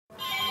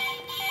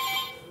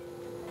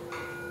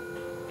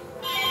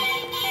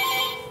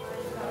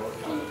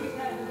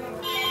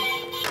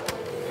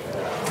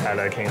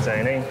Hello, King's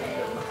A&E.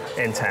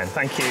 In 10.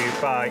 Thank you.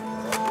 Bye.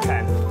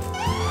 10.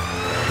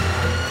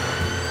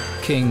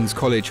 King's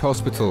College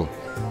Hospital,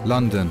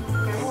 London.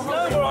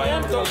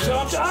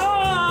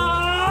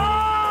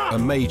 A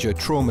major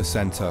trauma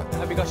centre.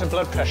 Have you got her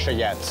blood pressure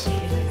yet?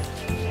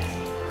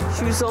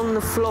 She was on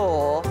the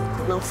floor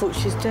and I thought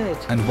she's dead.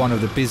 And one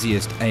of the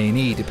busiest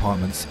A&E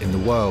departments in the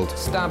world.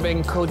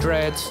 Stabbing, code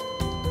red.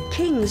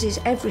 King's is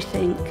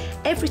everything.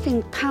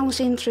 Everything powers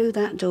in through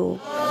that door.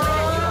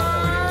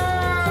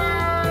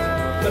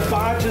 The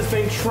badge has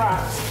been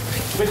trapped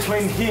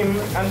between him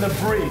and the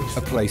bridge.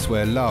 A place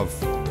where love...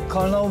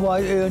 Can I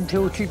wait here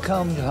until she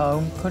comes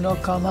home? Can I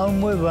come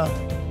home with her?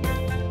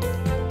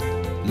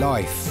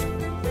 Life.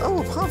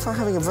 Oh, apart from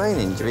having a brain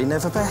injury,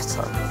 never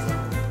better.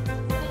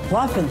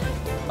 What happened?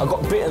 I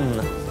got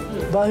bitten.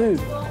 By who?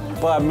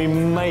 By me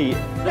mate.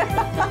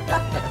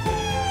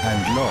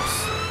 And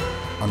loss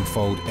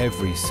unfold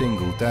every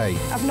single day.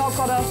 I've not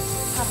got a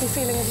happy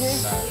feeling of you.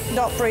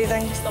 No. Not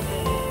breathing. Stop.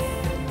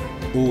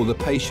 All the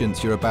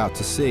patients you're about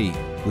to see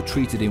were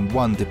treated in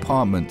one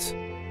department,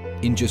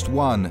 in just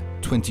one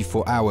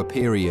 24-hour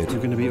period. You're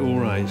going to be all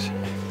right.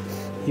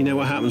 You know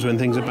what happens when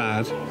things are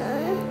bad?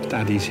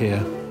 Daddy's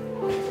here.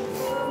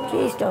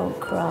 Please don't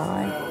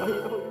cry.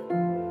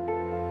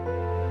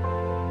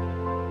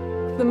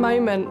 The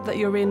moment that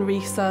you're in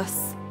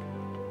resus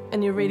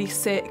and you're really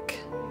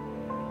sick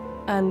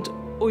and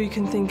all you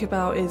can think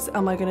about is,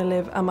 am I going to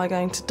live, am I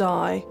going to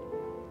die?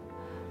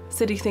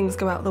 Silly things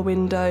go out the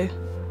window.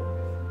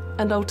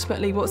 And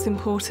ultimately what's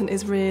important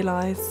is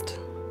realised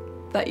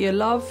that you're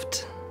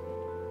loved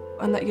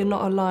and that you're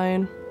not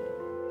alone.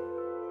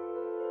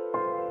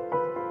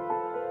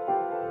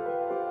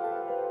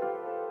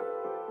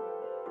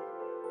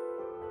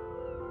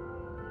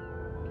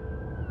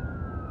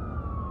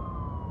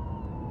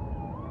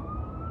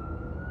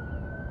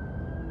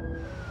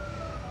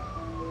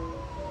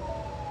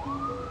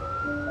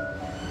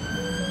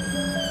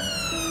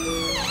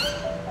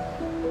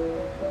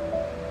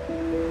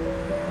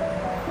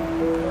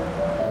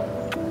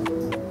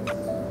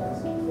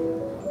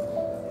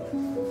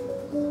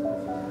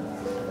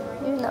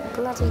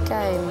 Bloody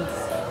games.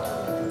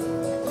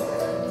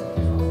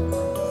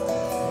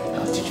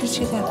 Oh, did you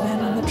see that man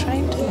on the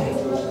train today?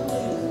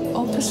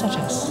 Opposite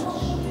us.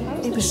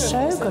 He was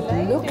so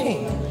good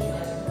looking.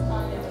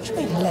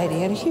 Sweet lady,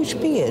 had a huge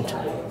beard.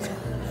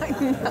 I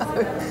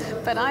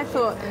know, but I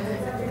thought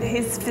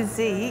his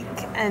physique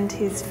and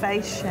his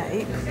face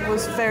shape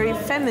was very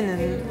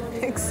feminine,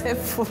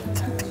 except for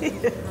the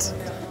beard.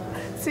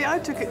 See, I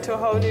took it to a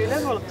whole new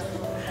level.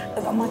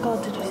 Oh my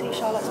God, did you see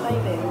Charlotte's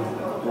baby?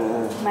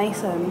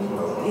 Mason.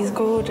 He's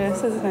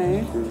gorgeous, isn't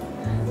he?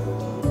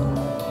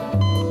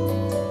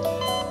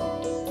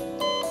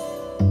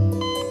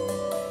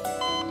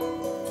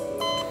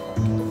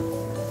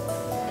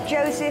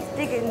 Joseph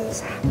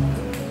Diggins.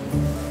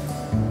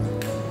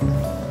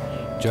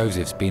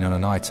 Joseph's been on a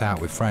night out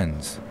with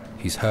friends.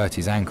 He's hurt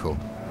his ankle.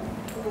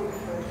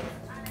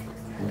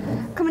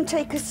 Come and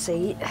take a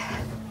seat.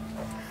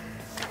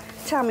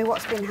 Tell me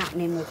what's been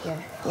happening with you.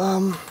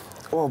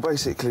 Well,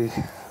 basically,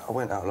 I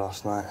went out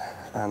last night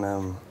and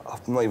I'm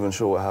not even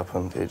sure what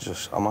happened.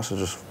 I must have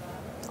just,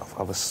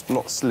 I've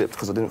not slipped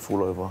because I didn't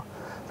fall over,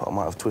 but I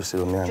might have twisted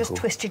on the ankle. Just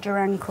twisted your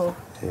ankle?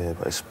 Yeah,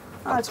 but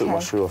I took my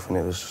shoe off and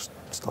it was just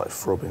started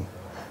throbbing.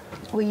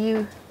 Were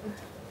you?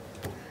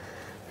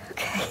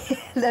 Okay,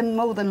 then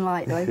more than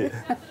likely.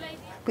 Yeah.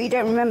 But you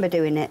don't remember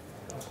doing it?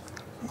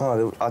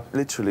 No, I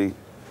literally,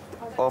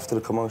 after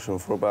the commotion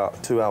for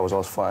about 2 hours, I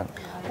was fine.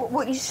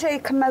 What you say,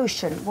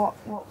 commotion? What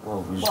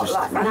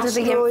like under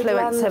the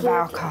influence of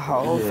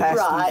alcohol,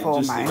 first and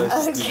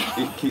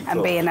foremost.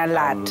 And being a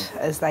lad,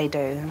 as they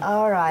do.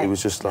 All right. It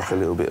was just like a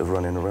little bit of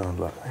running around,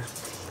 like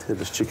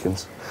headless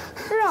chickens.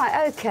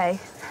 Right, OK.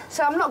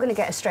 So I'm not going to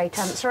get a straight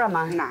answer, am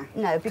I? No.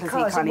 No, because he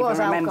can't it was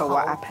even remember alcohol.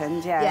 what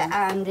happened, yeah.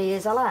 Yeah, and he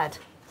is a lad.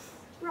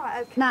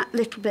 Right, OK. That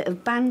little bit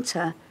of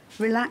banter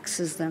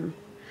relaxes them,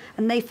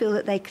 and they feel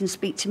that they can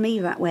speak to me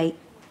that way.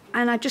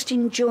 And I just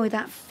enjoy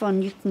that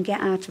fun you can get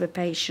out of a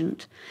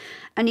patient.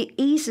 And it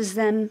eases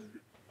them,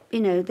 you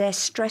know, their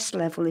stress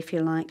level, if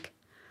you like.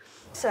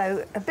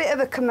 So, a bit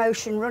of a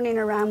commotion, running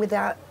around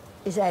without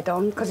his head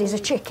on, because he's a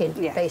chicken,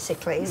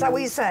 basically. Is that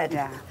what you said?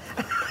 Yeah.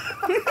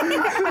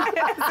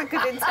 That's a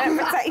good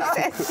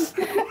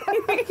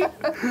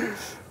interpretation.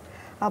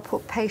 I'll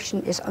put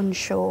patient is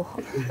unsure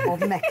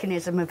of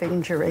mechanism of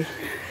injury.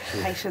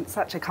 Patient's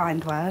such a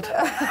kind word.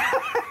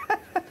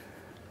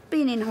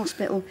 Being in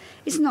hospital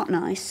is not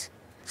nice.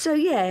 So,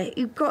 yeah,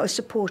 you've got a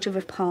support of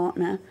a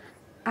partner.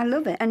 I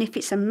love it. And if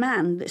it's a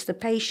man that's the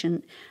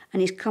patient and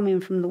he's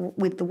coming from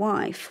with the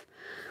wife,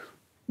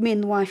 me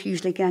and the wife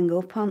usually gang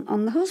up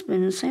on the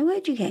husband and say,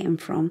 where'd you get him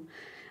from?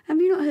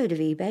 Have you not heard of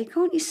eBay?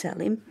 Can't you sell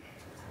him?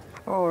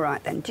 All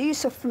right, then. Do you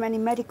suffer from any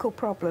medical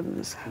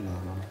problems? No.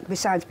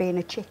 Besides being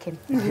a chicken?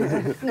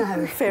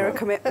 No. Fear of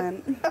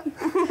commitment.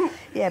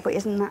 Yeah, but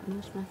isn't that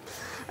nice, man?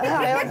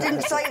 I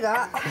didn't say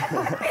that.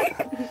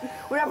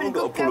 We're having a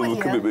good go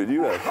here. Commitment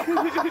you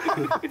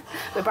have.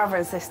 We're brother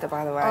and sister,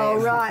 by the way. Oh,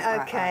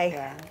 right,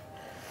 OK.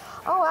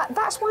 Oh,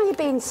 that's why you're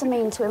being so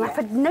mean to him. If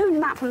I'd known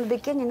that from the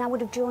beginning, I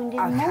would have joined in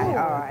more. OK,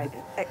 all right.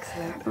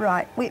 Excellent.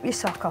 Right, whip your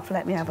sock off.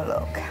 Let me have a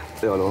look. Yeah,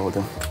 hold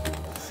on.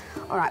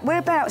 All right,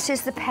 whereabouts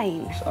is the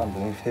pain? It's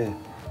underneath here.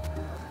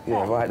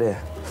 Yeah, right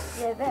there.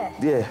 Yeah, there?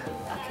 Yeah.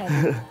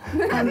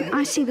 OK.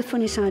 I see the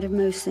funny side of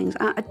most things.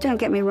 Don't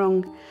get me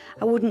wrong,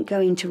 I wouldn't go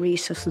into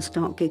resus and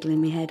start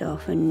giggling my head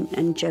off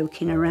and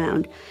joking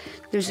around.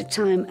 There's a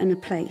time and a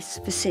place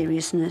for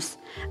seriousness,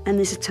 and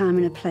there's a time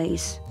and a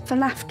place for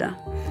laughter.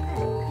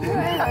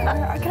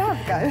 I can have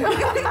a go.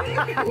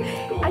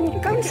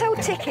 And go and sell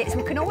tickets,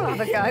 we can all have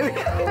a go.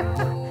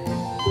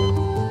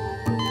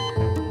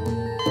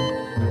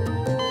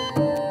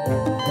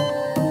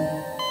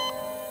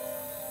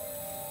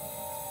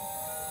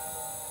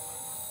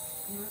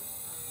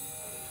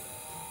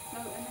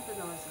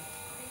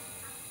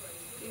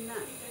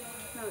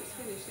 No, it's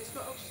finished. It's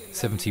got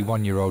oxygen.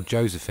 71-year-old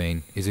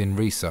Josephine is in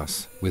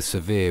resus with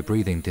severe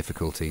breathing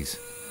difficulties.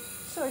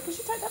 Sorry, could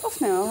you take that off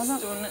now? I'm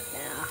Just doing it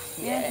now.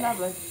 Yeah,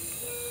 lovely.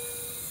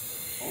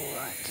 All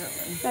right,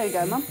 darling. There you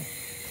go, Mum.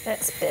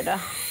 That's better.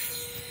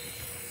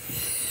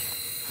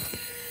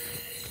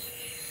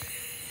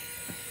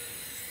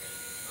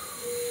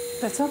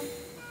 Better?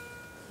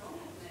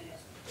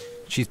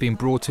 She's been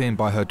brought in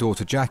by her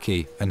daughter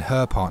Jackie and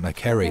her partner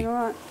Kerry. All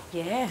right.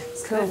 Yeah,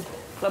 it's Cool. good.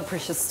 Blood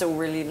pressure's still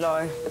really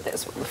low, but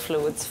that's what the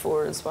fluid's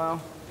for as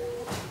well.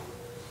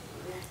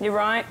 You're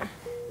right.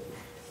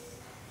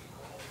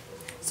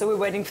 So we're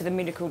waiting for the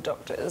medical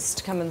doctors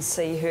to come and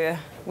see her.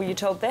 Were you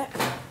told that?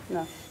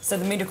 No. So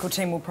the medical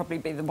team will probably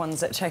be the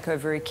ones that take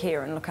over her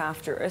care and look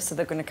after her. So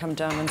they're going to come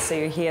down and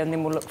see her here, and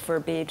then we'll look for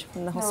a bed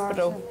in the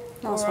hospital.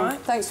 All right. All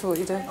right. Thanks for what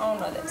you do. Oh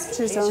no, that's a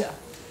Cheers, pleasure. darling.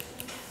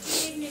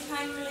 Need any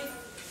pain relief?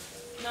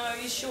 No,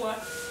 you sure?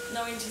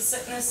 No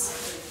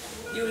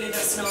anti-sickness? You'll let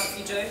us know if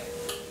you do.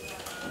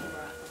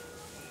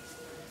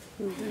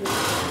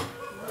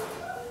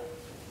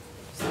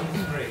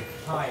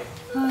 Hi.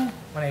 Hi.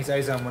 My name's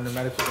Ozan, I'm one of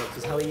the medical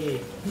doctors. How are you?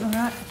 All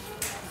right.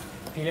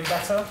 Feeling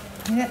better?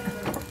 Yeah.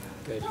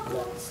 Good.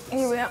 Relax.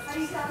 Here we are.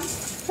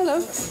 Hello.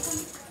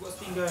 What's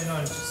been going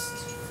on?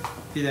 Just,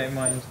 if you don't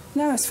mind.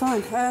 No, it's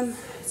fine.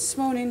 This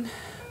morning,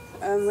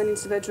 went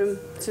into the bedroom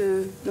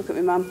to look at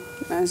my mum,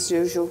 as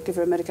usual, give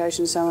her a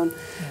medication and so on. Yeah.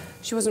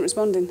 She wasn't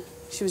responding.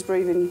 She was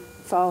breathing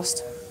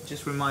fast.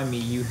 Just remind me,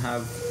 you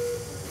have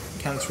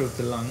cancer of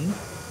the lung,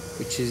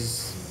 which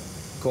is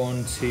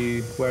gone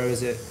to, where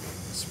is it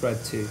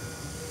spread to?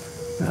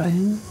 Right.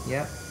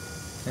 Yeah.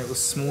 And it was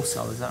small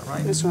cell, is that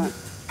right? That's right.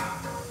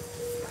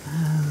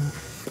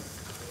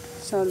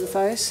 Side of the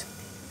face,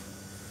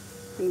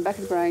 in the back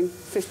of the brain,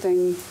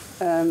 15,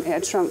 it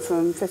had shrunk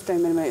from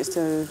 15 millimetres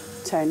to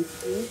 10.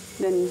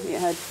 Then it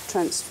had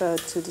transferred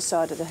to the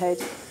side of the head,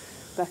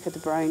 back of the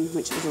brain,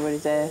 which was already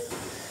there.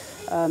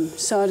 Mum,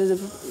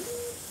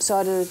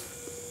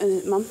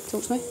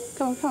 talk to me.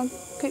 Come on,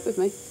 keep with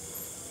me.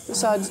 The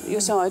side,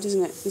 your side,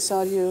 isn't it? The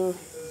side of your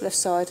left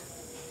side,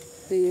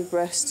 your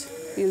breast,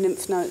 your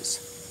lymph nodes,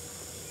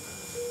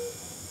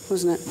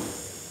 wasn't it?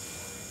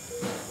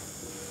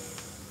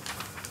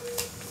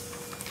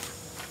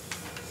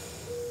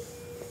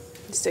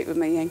 Stick with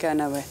me, you ain't going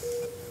nowhere.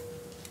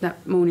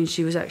 That morning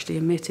she was actually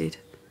admitted.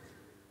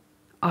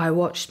 I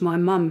watched my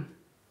mum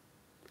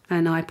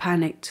and I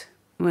panicked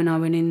when I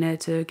went in there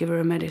to give her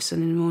a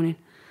medicine in the morning,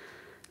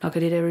 like I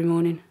did every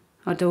morning.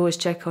 I'd always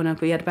check on her,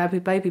 but we had a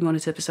baby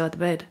monitor beside the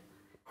bed.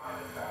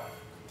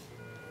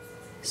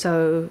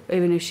 So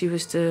even if she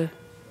was to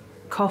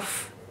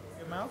cough,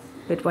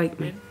 it'd wake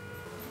me.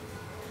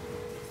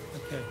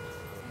 Okay.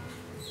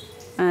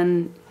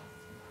 And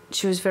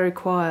she was very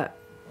quiet,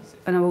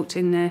 and I walked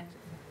in there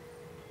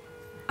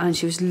and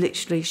she was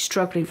literally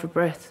struggling for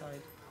breath.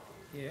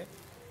 Yeah.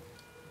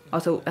 I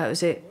thought that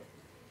was it.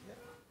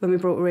 When we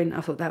brought her in,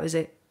 I thought that was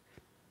it.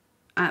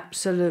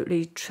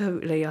 Absolutely,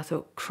 totally, I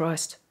thought,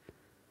 Christ.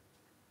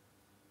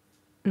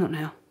 Not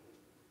now.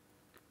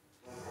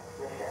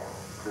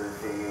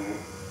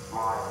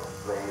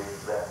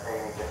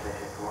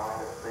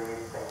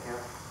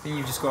 I think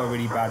you've just got a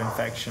really bad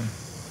infection,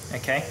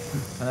 okay?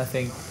 And I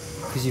think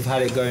because you've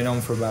had it going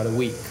on for about a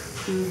week,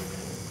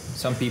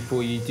 some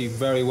people you do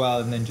very well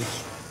and then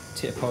just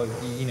tip over,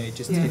 it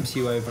just tips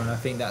you over, and I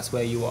think that's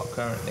where you are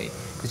currently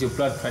because your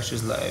blood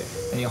pressure's low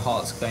and your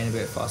heart's going a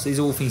bit fast. These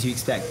are all things you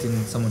expect in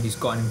someone who's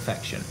got an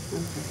infection.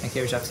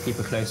 Okay, we just have to keep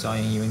a close eye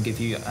on you and give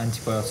you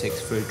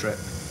antibiotics through a drip,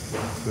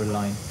 through a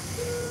line.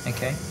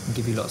 Okay, and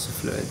give you lots of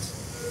fluids.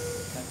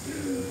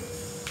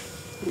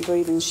 I'm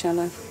breathing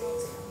shallow.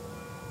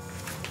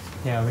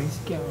 Yeah, we need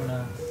to get on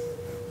a...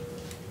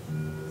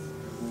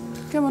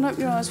 Come on,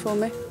 open your eyes for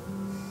me.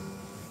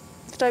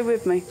 Stay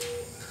with me.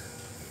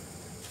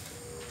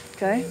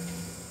 Okay?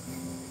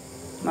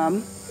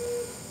 Mum,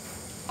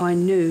 I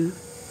knew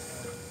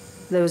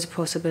there was a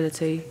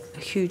possibility, a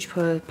huge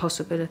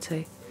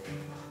possibility,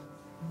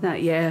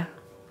 that,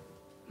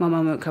 my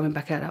mum weren't coming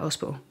back out of that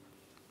hospital.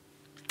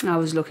 I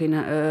was looking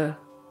at her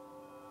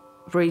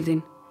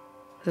breathing,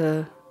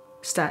 the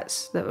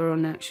stats that were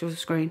on the actual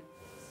screen.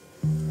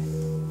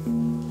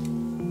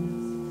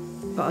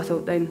 But I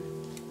thought then,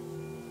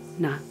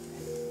 No.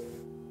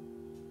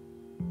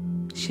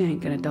 She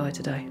ain't gonna die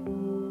today.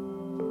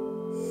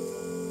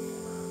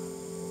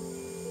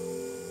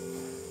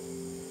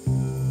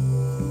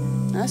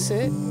 That's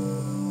it.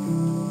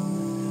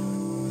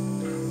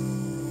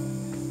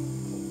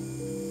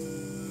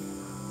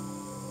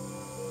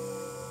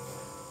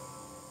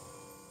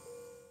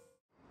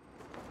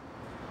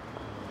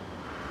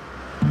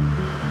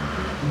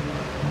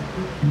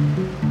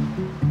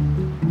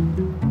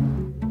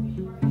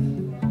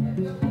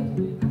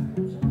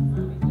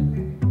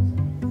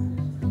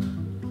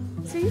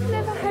 So you've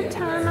never had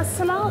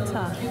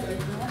taramasalata?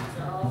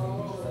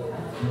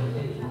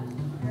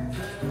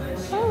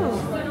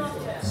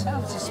 Oh.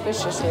 Sounds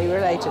suspiciously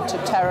related to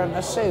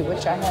tiramisu,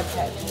 which I have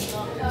had.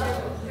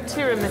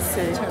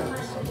 Tiramisu.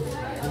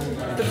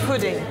 The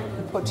pudding.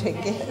 The pudding,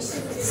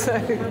 yes. So,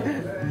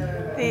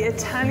 the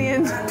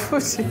Italian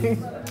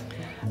pudding.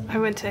 I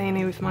went to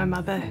A&E with my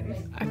mother.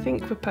 I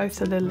think we're both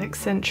a little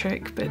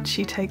eccentric, but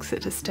she takes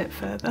it a step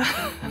further.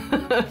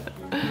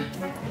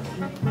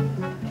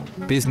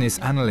 Business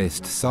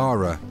analyst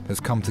Sarah has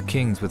come to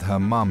King's with her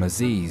mum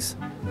Aziz.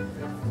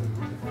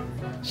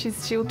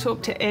 She'll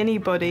talk to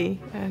anybody,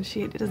 and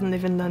she doesn't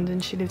live in London,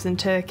 she lives in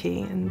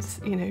Turkey, and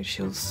you know,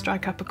 she'll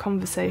strike up a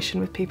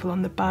conversation with people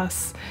on the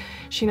bus.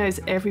 She knows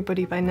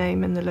everybody by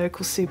name in the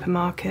local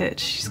supermarket.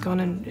 She's gone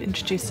and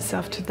introduced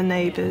herself to the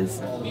neighbours.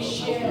 But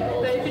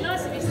it'd be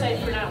nice if you stayed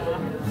for an hour.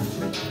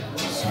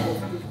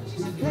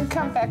 Then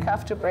come back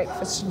after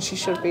breakfast and she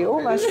should be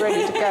almost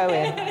ready to go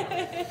in.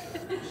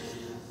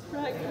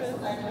 Right,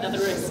 another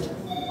wrist.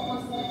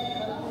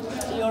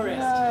 Your wrist.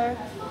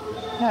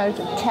 No,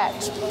 the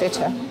cat bit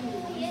her.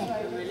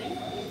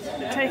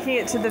 Taking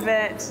it to the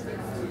vet.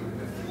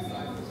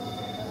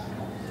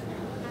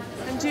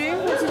 And you?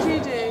 What did you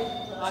do?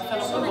 I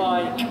fell off the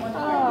bike.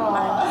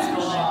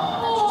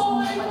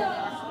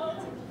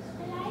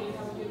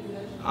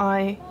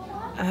 I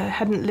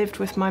hadn't lived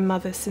with my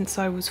mother since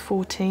I was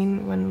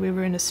 14 when we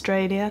were in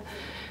Australia.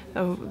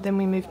 Then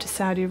we moved to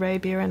Saudi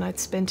Arabia and I'd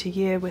spent a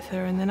year with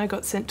her, and then I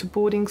got sent to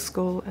boarding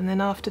school, and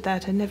then after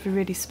that I never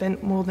really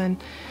spent more than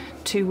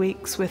 2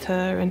 weeks with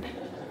her. And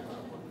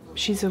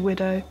she's a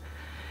widow,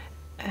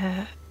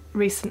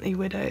 recently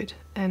widowed,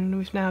 and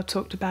we've now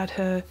talked about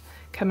her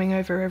coming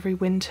over every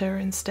winter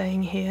and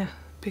staying here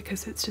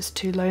because it's just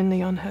too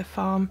lonely on her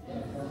farm.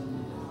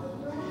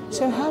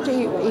 So how do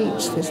you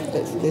eat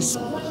this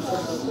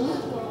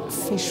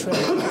fish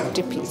roll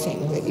dippy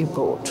thing that you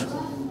bought?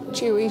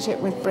 Do you eat it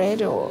with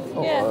bread or?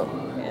 Yeah,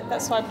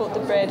 that's why I bought the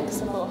bread,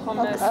 because I bought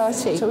hummus. Oh, I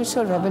see. So we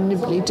sort of have a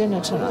nibbly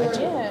dinner tonight.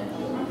 Yeah.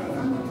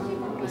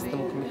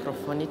 Estamos com o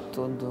microfone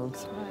todo,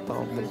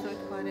 pobre.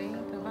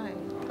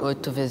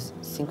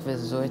 5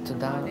 vezes 8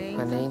 dá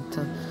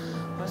 40.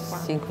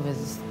 5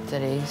 vezes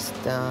 3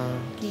 dá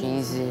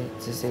 15,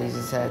 16,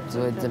 17,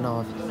 18,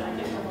 19.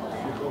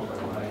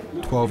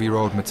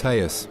 12-year-old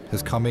Mateus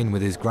has come in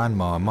with his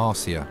grandma,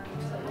 Marcia.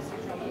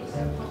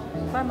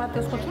 Vai,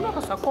 Matheus, continua com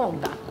a sua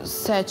conta.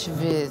 7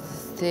 vezes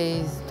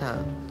 6,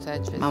 tá.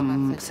 7 vezes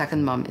My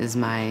second mum is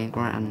my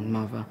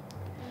grandmother,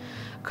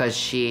 because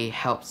she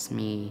helps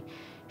me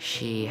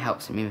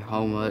with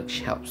homework,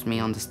 she helps me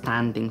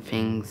understanding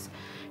things,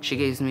 she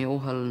gives me all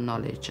her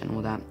knowledge and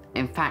all that.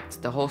 In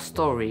fact, the whole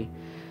story,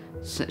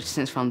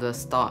 since from the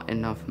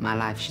starting of my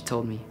life, she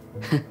told me.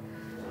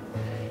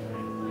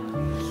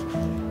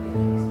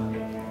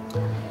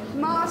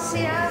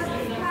 Marcia!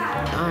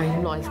 Ai,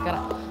 nós,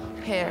 cara.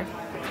 Here.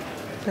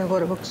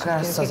 Agora vou conseguir.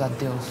 Graças a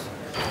Deus.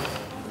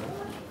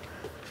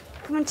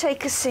 Come and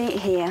take a seat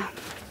here.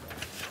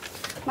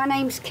 My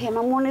name's Kim.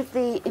 I'm one of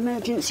the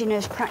emergency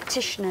nurse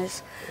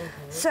practitioners.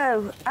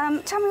 So,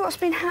 tell me what's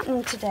been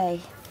happening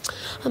today.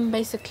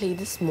 Basically,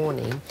 this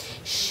morning,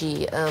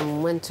 she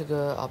went to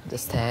go up the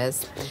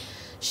stairs.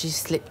 She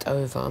slipped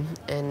over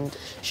and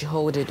she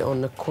holded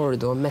on the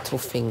corridor, metal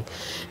thing.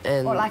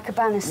 And What, like a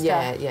banister?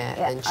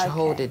 Yeah, and she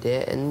holded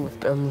it and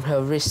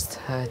her wrist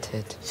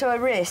hurted. So her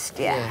wrist,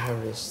 yeah? Yeah, her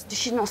wrist. Does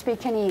she not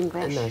speak any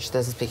English? No, she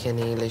doesn't speak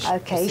any English.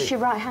 Okay, is she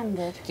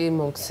right-handed? Que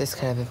irmão que se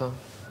escreve, vó?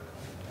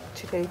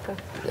 Direita.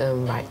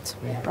 Right.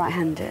 Yeah.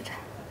 Right-handed.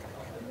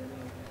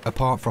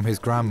 Apart from his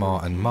grandma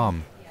and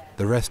mum,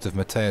 the rest of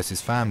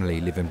Mateus's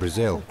family live in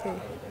Brazil. Okay.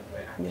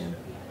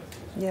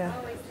 Yeah.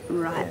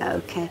 Right,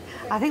 okay.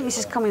 I think this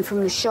is coming from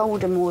the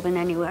shoulder more than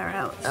anywhere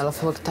else. Ela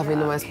falou que tá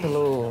vindo mais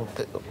pelo...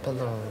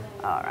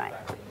 All right.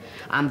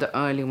 I'm the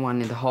only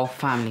one in the whole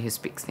family who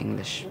speaks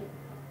English.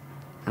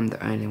 I'm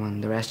the only one.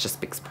 The rest just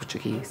speaks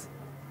Portuguese.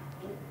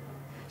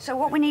 So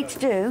what we need to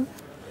do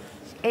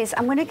is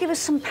I'm going to give her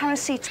some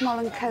paracetamol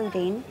and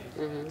codeine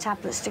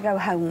tablets to go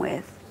home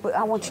with. But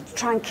I want you to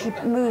try and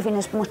keep moving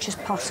as much as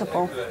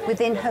possible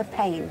within her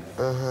pain.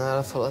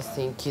 Ela falou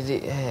assim que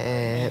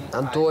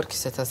a dor que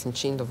você está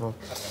sentindo, vó,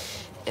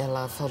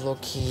 ela falou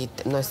que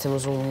nós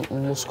temos um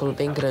músculo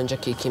bem grande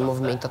aqui que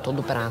movimenta todo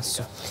o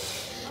braço.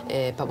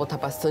 Para botar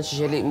bastante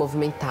gelo e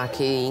movimentar,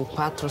 que em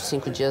 4 ou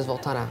 5 dias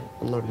voltará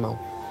ao normal.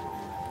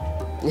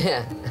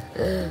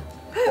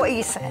 What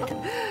you said.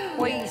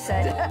 What you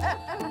said.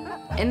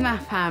 In my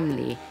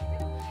family,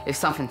 if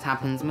something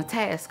happens,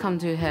 Matthias, come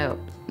to help.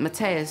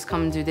 Matthias,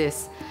 come do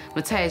this.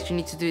 Matthias, you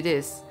need to do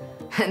this.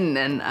 And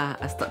then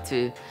I start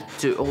to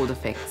do all the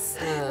things.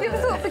 You ever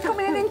thought of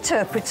becoming an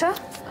interpreter,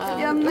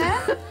 young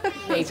man?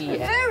 Maybe,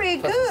 yeah. Very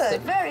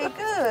good, very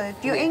good.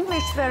 Your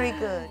English very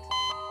good.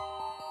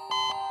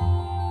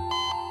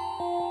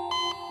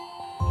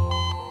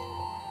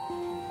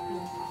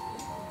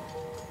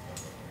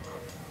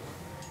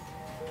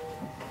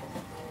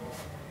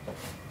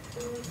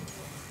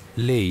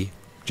 Lee,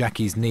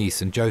 Jackie's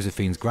niece and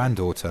Josephine's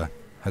granddaughter,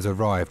 has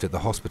arrived at the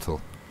hospital.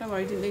 Don't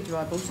worry, you didn't need your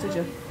eyeballs, did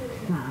you?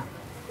 No.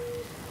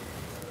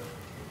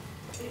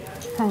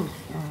 Thanks,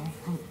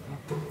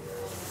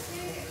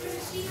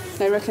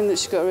 They reckon that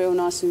she's got a real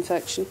nice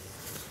infection.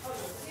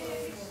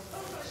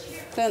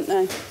 Don't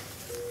they?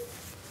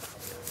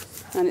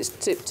 And it's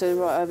tipped her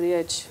right over the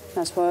edge.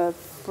 That's why her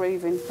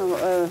breathing,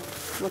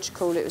 what you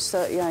call it, was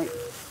 38.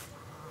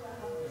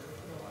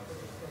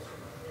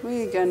 Where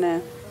you go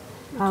now?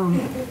 Oh,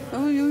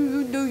 no,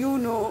 you're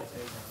not.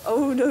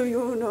 Oh, no,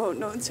 you're not.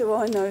 Not until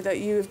I know that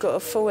you've got a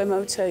full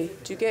MOT. Do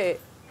you get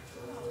it?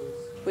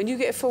 When you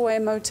get a full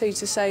MOT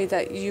to say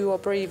that you are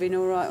breathing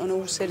all right on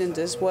all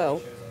cylinders,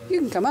 well, you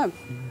can come home.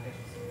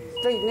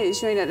 Bleeding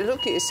is, you ain't had to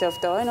look at yourself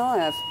dying, I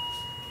have.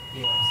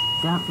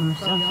 Don't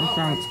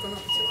resuscitate.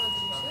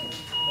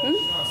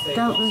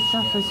 Don't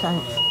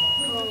resuscitate.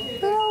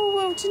 Oh,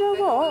 well, do you know what?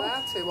 You're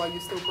allowed to while you're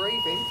still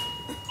breathing.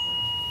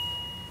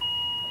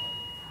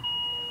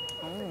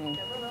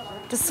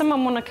 Does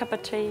someone want a cup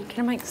of tea?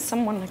 Can I make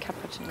someone a cup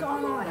of tea?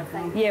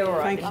 Yeah, all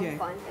right. Thank you.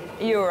 Are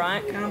you all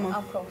right? Come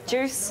on.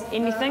 Juice?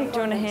 Anything? Do you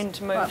want a hand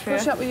to move Right,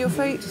 push up with your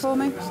feet for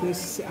me. Just need to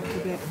sit up a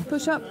bit.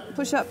 Push up,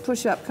 push up,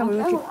 push up. Come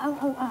on.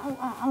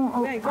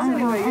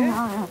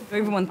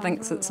 Everyone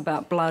thinks it's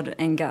about blood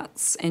and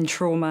guts and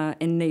trauma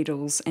and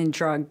needles and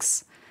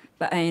drugs,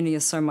 but A&E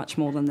is so much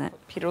more than that.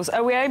 Pedals.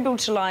 Are we able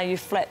to lie you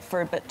flat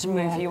for a bit to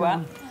move you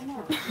up?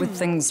 With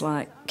things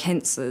like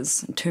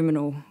cancers,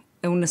 terminal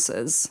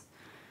illnesses,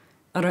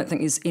 I don't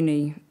think there's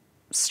any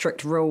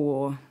strict rule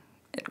or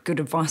good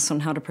advice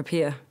on how to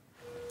prepare.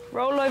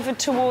 Roll over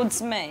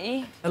towards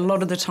me. A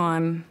lot of the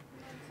time,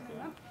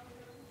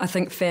 I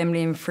think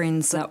family and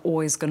friends are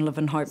always going to live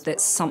in hope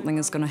that something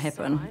is going to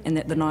happen and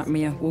that the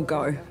nightmare will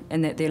go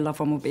and that their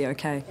loved one will be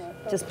okay.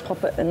 Just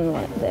pop it in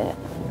like that.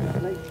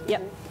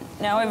 Yep.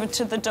 Now over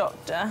to the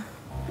doctor.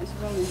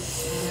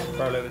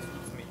 Roll over.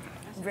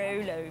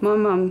 My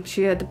mum,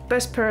 she had the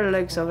best pair of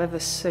legs I've ever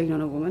seen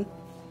on a woman.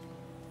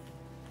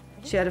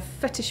 She had a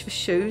fetish for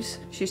shoes.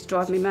 She used to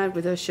drive me mad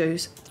with her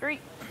shoes. 3.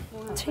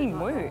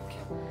 Teamwork.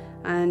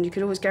 And you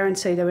could always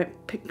guarantee they went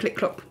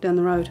click-clock down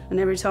the road. And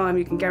every time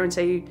you can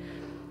guarantee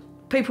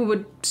people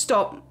would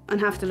stop and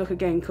have to look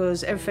again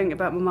because everything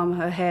about my mum,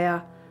 her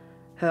hair,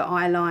 her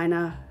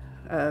eyeliner,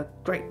 her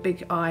great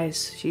big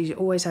eyes. She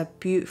always had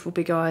beautiful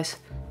big eyes.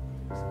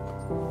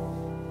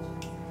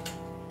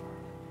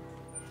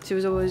 She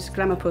was always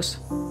glamour puss.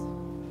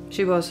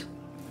 She was.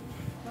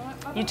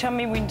 You tell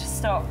me when to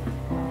stop.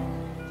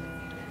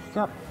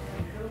 Stop.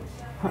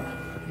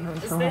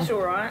 Is that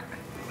all right?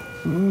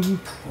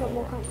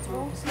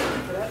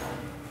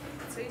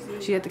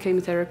 She had the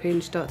chemotherapy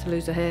and she started to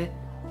lose her hair.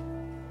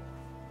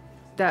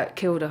 That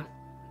killed her.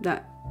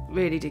 That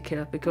really did kill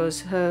her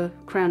because her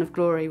crown of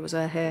glory was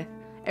her hair.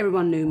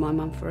 Everyone knew my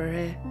mum for her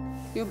hair.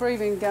 Your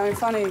breathing going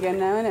funny again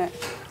now, isn't it?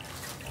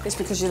 It's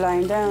because you're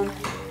laying down.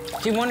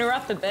 Do you want her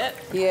up a bit?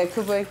 Yeah,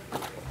 could we?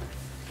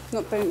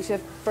 Not being, your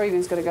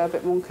breathing's got to go a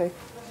bit wonky.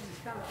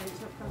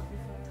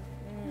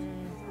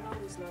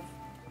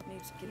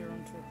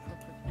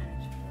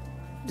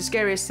 The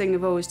scariest thing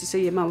of all is to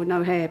see your mum with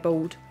no hair,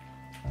 bald,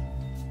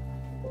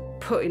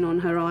 putting on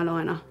her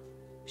eyeliner,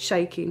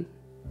 shaking,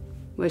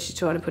 where she's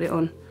trying to put it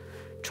on,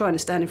 trying to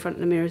stand in front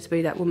of the mirror to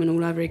be that woman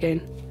all over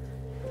again.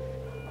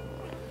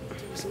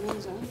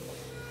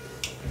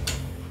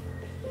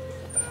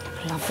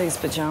 I love these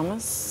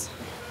pyjamas.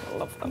 I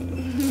love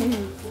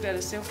them. Better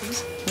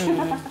selfies.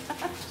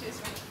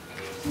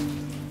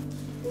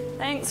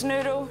 Thanks,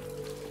 Noodle.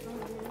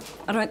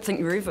 I don't think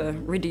you're ever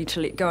ready to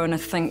let go, and I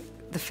think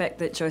the fact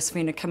that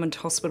Josephine had come into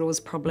hospital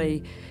was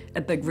probably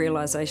a big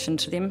realisation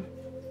to them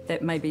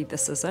that maybe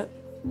this is it.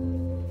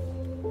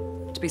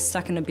 To be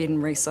stuck in a bed and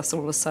resus all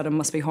of a sudden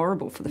must be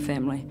horrible for the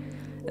family.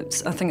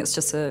 I think it's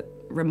just a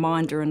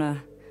reminder and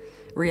a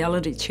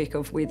reality check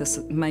of where this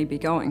may be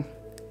going.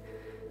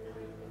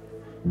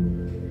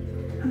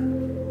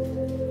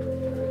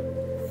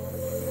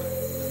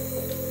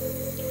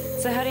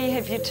 So how do you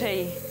have your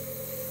tea?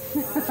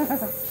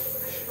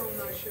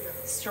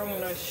 Strong,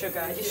 no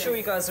sugar. You sure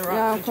you guys are right?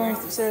 Yeah, of course.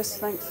 Serious,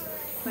 thanks.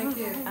 Thank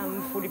you.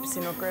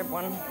 40%, I'll grab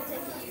one.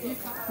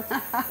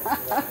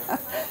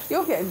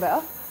 You're getting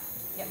better.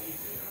 Yep.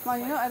 Come on,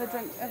 you've not had a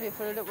drink, have you,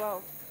 for a little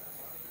while?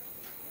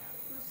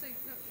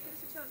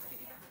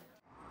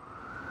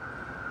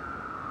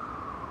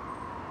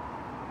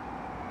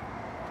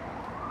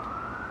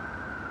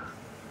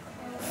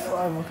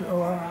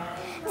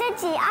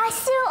 Daddy, I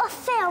saw a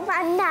film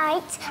at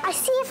night. I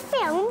see a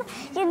film,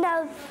 you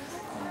know,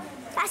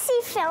 I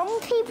see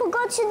film, people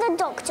go to the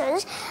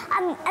doctors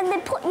and they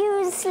put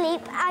you in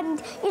sleep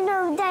and, you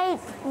know,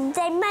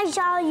 they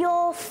measure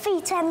your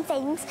feet and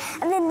things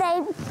and then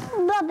they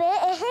rub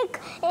it,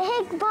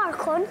 hig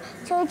bark on,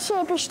 so it's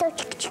to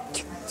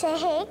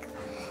hig.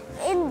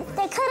 And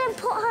they couldn't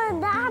put her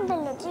in the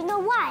ambulance, you know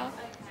why?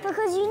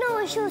 Because, you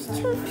know, she was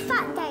too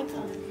fat then.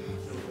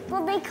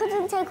 But they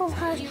couldn't take off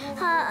her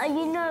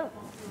you know,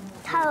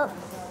 her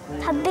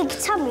big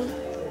tummy.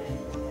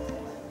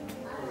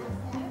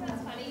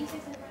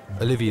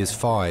 Olivia's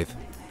 5.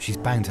 She's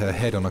banged her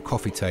head on a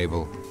coffee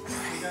table.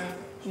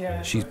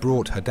 Yeah. She's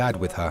brought her dad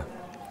with her.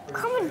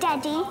 Come on,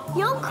 Daddy.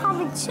 You're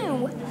coming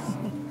too.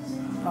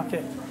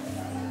 Okay.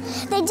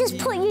 They just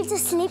put you to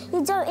sleep.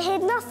 You don't hear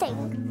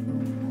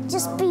nothing.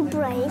 Just be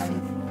brave.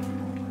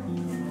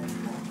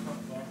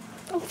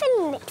 I'm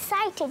feeling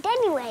excited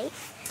anyway.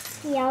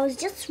 Yeah, I was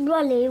just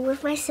running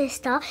with my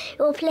sister.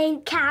 We were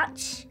playing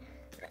catch.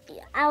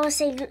 I was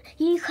saying,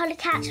 you can't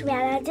catch me,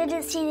 and I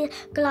didn't see the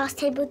glass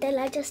table, then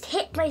I just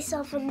hit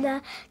myself in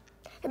the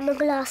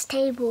glass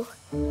table.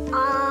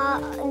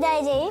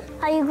 Daddy,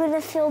 are you going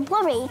to feel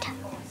worried?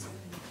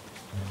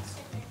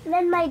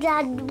 Then my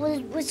dad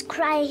was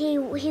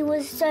crying. He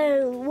was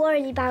so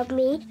worried about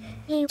me.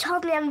 He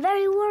told me, I'm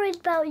very worried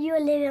about you,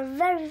 Olivia. I'm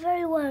very,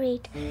 very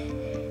worried.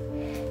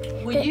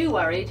 Were you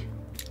worried?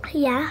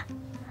 Yeah.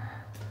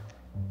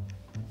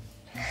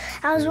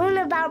 I was worried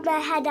about my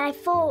head. I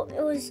thought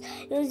it was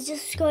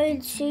just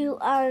going to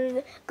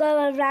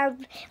go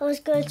around. It was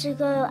going to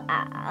go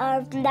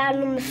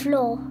down on the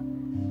floor.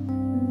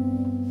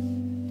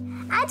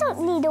 I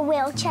don't need a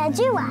wheelchair,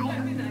 do I?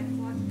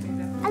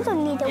 I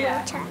don't need a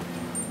wheelchair.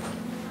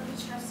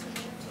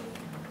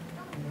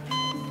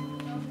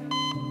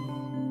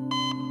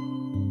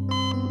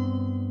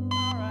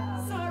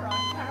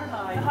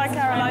 Hi,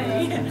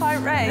 Caroline. Hi,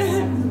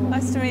 Ray.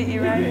 Nice to meet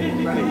you, Ray.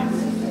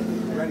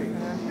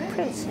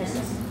 Princess.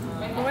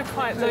 Well, we're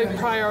quite low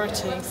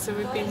priority, so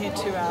we've been here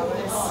 2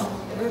 hours.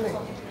 Really?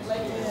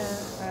 Yeah.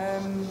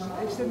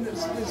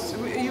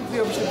 You've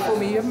been before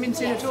me. You haven't been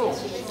seen at all.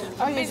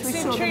 Oh, yes, we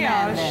saw the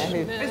man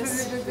there.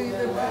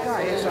 The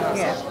guy,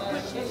 yes.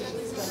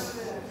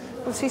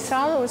 Well, see,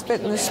 Sarah was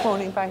bitten this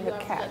morning by her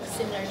cat.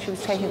 She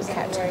was taking the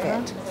cat to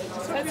bed.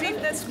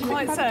 That's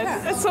quite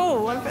sad. That's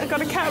all. I've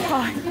got a cat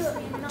bite.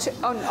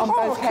 On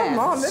both hands. Come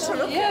on, let's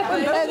look. Yeah,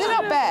 they're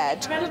not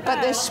bad, but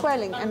they're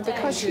swelling. And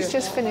because she's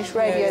just finished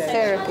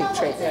radiotherapy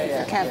treatment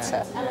for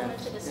cancer,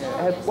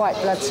 her white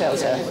blood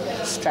cells are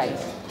strained.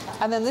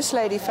 And then this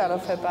lady fell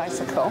off her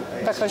bicycle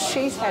because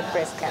she's had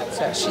breast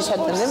cancer. She's had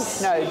the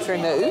lymph nodes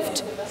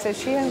removed, so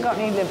she hasn't got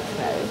any lymph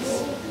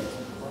nodes.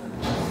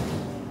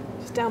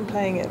 She's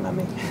downplaying it,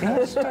 Mummy.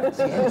 Yes.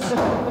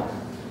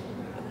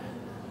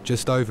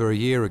 Just over a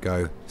year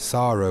ago,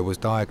 Sarah was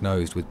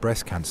diagnosed with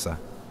breast cancer,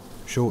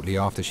 shortly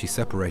after she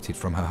separated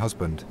from her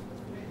husband.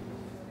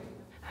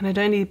 And I'd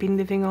only been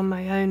living on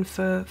my own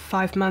for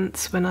 5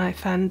 months when I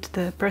found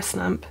the breast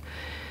lump,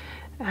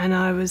 and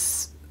I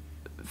was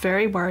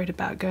very worried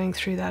about going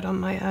through that on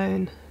my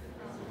own.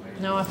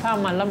 No, I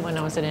found my lump when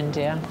I was in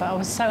India, but I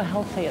was so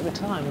healthy at the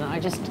time that I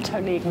just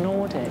totally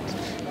ignored it.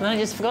 And then I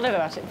just forgot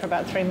about it for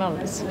about 3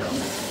 months.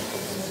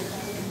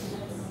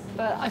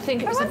 But I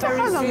think it was a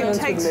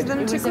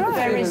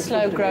very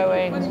slow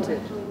growing.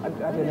 I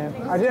don't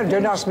know.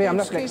 Don't ask me. I'm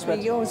not an expert.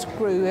 Yours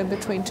grew in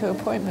between 2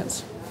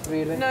 appointments.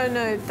 Really?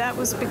 No, that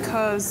was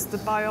because the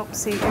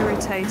biopsy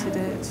irritated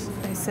it.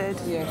 They said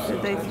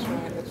that they.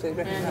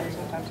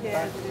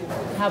 Yeah.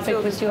 How big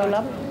was your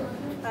lump?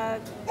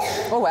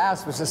 Oh,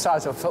 ours was the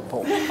size of a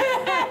football.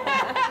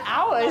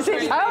 Ours?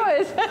 It's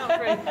ours.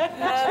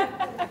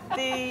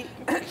 The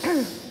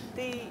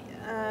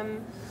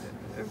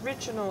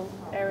original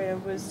area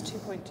was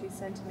 2.2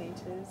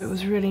 centimetres. It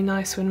was really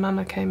nice when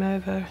Mama came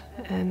over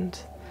and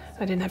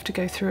I didn't have to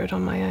go through it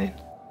on my own.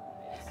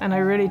 And I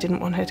really didn't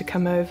want her to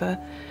come over,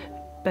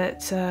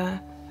 but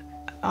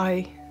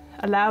I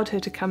allowed her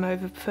to come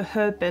over for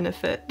her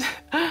benefit,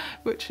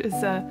 which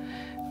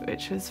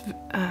was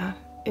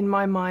in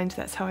my mind,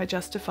 that's how I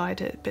justified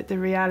it. But the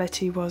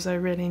reality was I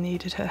really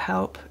needed her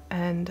help,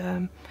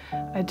 and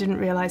I didn't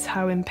realise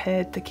how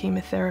impaired the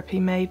chemotherapy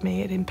made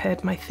me. It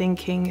impaired my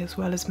thinking as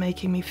well as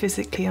making me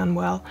physically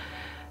unwell.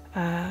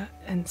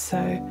 And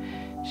so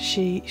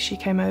she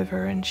came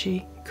over and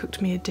she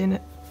cooked me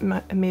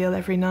a meal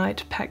every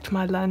night, packed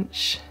my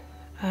lunch,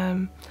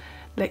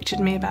 lectured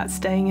me about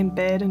staying in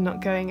bed and not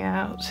going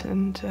out,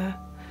 and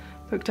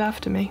looked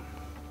after me.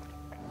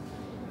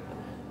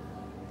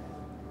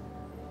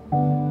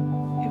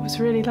 It was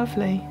really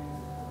lovely.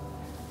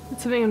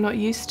 It's something I'm not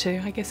used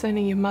to. I guess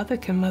only your mother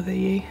can mother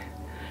you,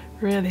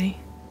 really.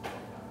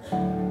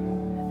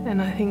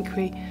 And I think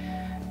we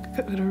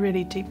got a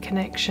really deep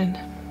connection.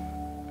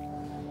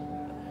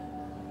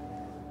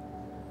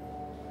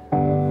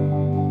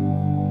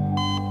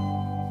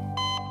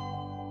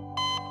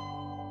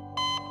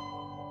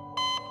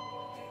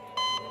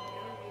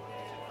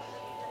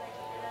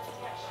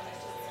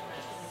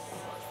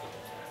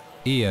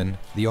 Ian,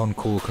 the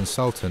on-call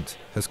consultant,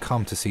 has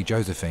come to see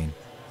Josephine.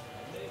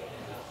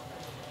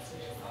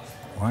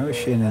 Why was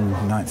she in on the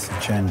 9th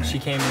of January? She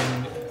came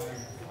in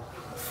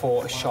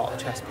for a shot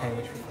chest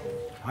pain.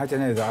 I don't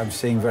know that I'm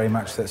seeing very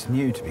much that's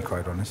new, to be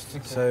quite honest.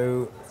 Okay.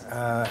 So,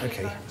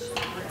 OK.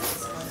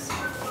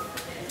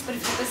 But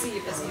if you're busy,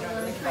 you're busy. You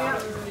don't think about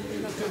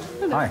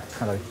it. Hi,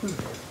 hello.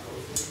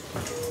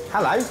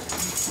 Hello.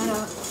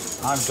 Hello.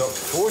 I'm Dr.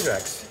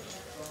 Fordrax.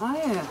 Oh,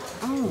 yeah.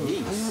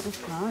 Oh,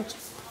 that's right.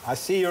 I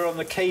see you're on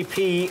the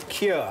KP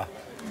cure.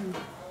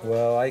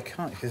 Well, I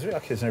can't...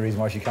 There's no reason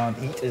why she can't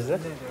eat, is there?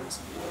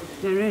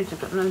 There is. I've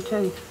got no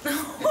teeth.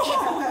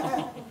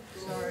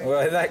 Well,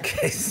 in that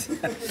case...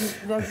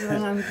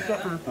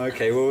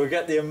 OK, well, we'll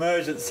get the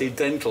emergency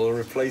dental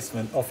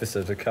replacement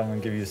officer to come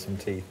and give you some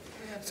teeth.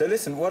 So,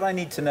 listen, what I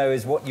need to know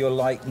is what you're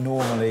like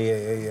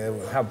normally.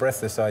 How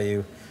breathless are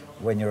you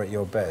when you're at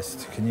your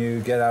best? Can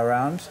you get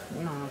around?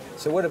 No.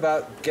 So what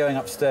about going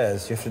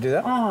upstairs? Do you have to do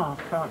that? Oh,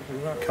 I can't do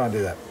that. Can't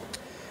do that.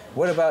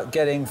 What about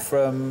getting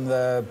from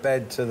the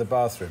bed to the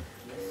bathroom?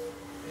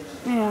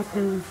 Yeah, I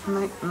can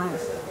make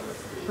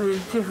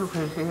with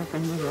difficulty, I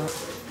can do that.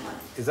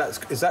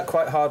 Is that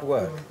quite hard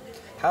work?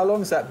 How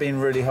long's that been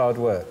really hard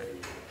work?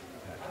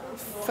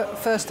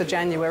 1st of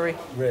January.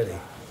 Really?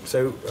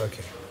 So,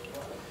 OK.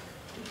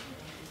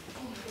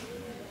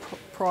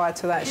 Prior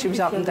to that, she was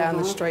up and down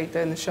the street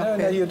doing the shopping.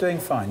 No, you're doing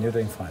fine, you're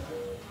doing fine.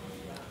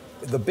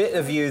 The bit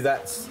of you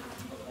that's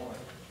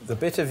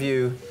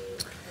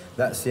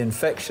the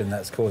infection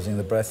that's causing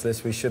the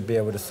breathless, we should be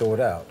able to sort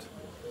out.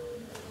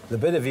 The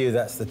bit of you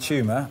that's the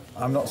tumour,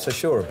 I'm not so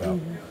sure about.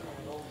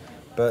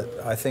 But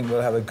I think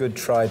we'll have a good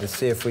try to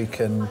see if we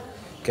can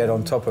get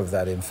on top of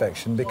that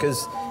infection,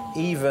 because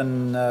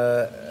even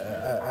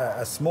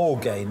a small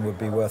gain would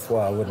be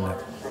worthwhile, wouldn't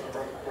it?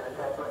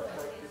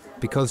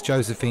 Because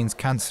Josephine's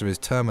cancer is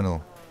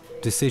terminal,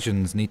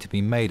 decisions need to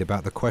be made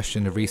about the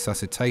question of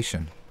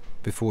resuscitation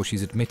before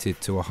she's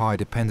admitted to a high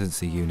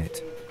dependency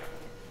unit.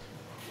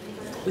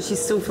 But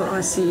she's still for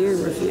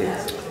ICU review.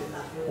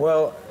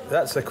 Well,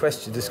 that's a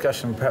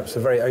discussion, perhaps a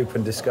very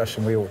open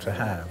discussion we ought to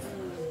have.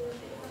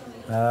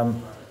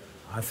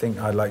 I think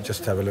I'd like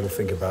just to have a little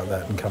think about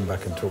that and come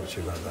back and talk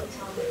to you about that.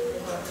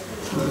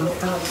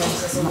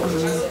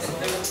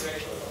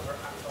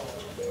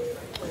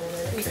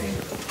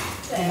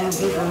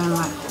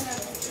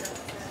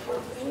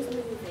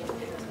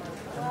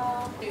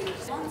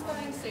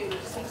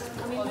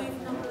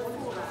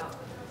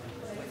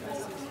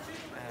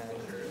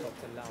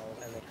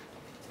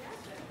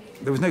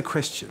 There was no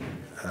question,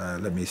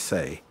 let me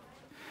say,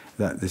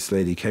 that this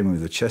lady came in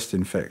with a chest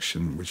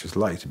infection, which was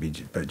likely to be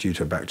due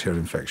to a bacterial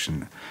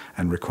infection,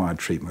 and required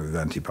treatment with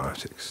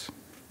antibiotics.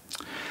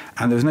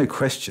 And there was no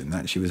question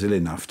that she was ill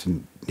enough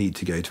to need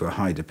to go to a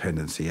high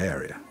dependency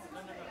area.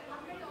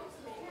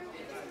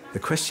 The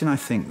question I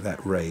think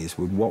that raised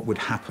was what would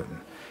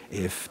happen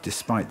if,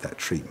 despite that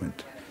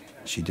treatment,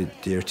 she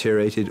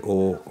deteriorated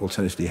or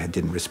alternatively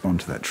didn't respond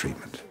to that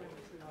treatment.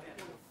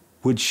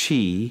 Would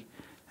she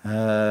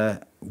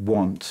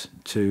want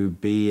to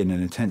be in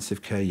an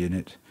intensive care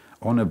unit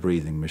on a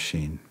breathing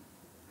machine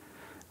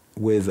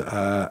with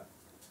an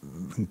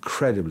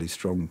incredibly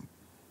strong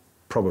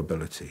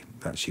probability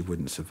that she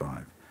wouldn't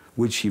survive?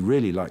 Would she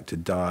really like to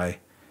die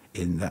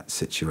in that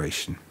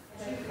situation?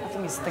 I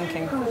think he's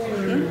thinking.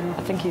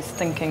 I think he's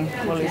thinking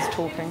while he's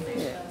talking.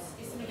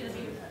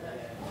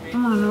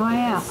 I'm on the way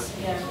out.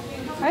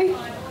 Hey?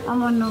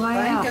 I'm on the way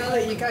I out. ain't gonna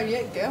let you go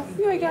yet, girl.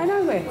 You ain't going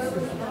nowhere.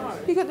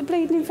 You got the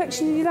bleeding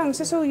infection in your lungs,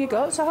 that's all you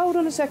got. So hold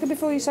on a second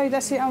before you say,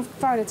 that's it, I'm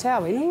throwing a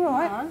towel in, all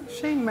right? No,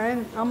 she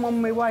meant I'm on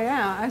my way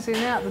out, as in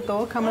out the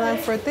door, coming home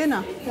for a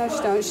dinner. No,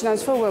 she don't. She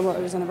knows full well what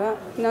it was on about.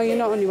 No, you're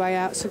not on your way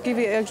out, so give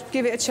it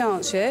a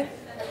chance, yeah?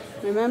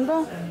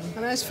 Remember?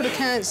 And as for the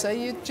cancer,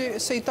 you're due to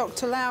see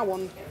Dr. Lau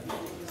on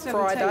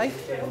Friday,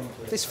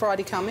 this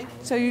Friday coming.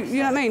 So you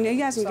know what I mean? He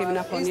hasn't given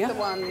up on you. He's the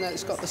one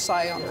that's got the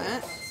say on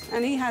that.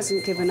 And he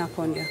hasn't given up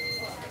on you.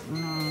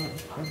 No.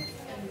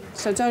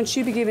 So don't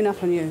you be giving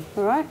up on you,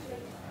 all right?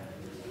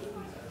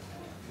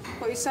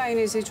 What he's saying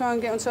is he's trying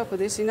to get on top of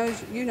this. He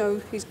knows, you know,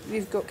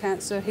 you've got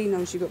cancer. He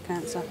knows you've got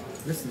cancer.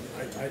 Listen,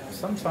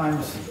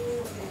 sometimes...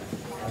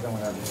 I don't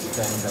want to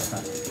say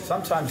that.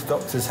 Sometimes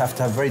doctors have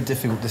to have very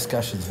difficult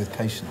discussions with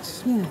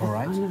patients, yeah, all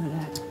right? I know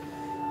that.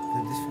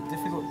 The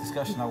difficult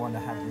discussion I want to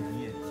have with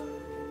you.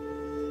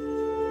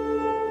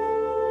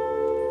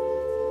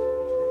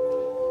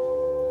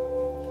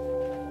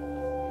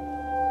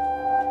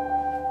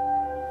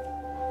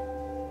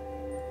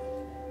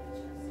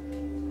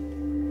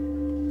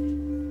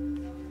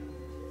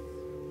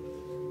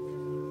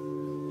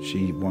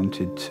 She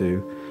wanted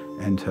to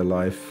end her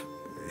life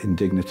in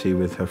dignity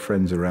with her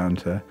friends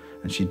around her,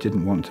 and she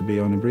didn't want to be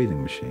on a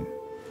breathing machine.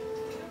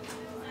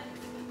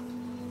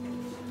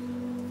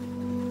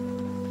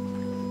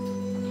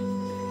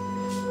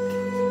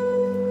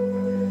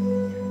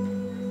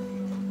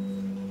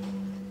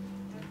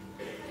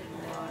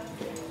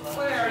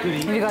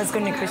 Have you guys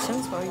got any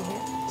questions while you're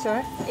here?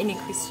 Sorry? Any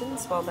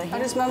questions while they're here?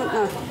 At this moment,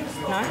 no.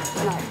 No?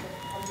 No.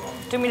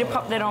 Do you want me to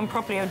pop that on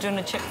properly, or do you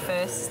want to check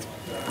first?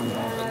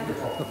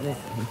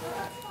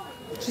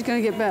 She's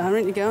going to get better,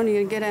 aren't you, girl? And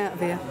you're going to get out of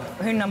here.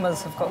 Her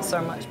numbers have got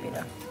so much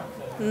better.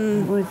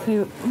 We'll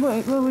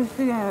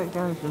see how it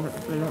goes a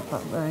little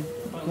bit.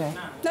 Yeah.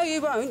 No,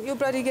 you won't. You'll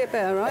bloody get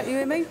better, right? You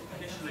hear me?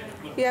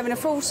 You're having a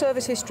full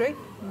service history.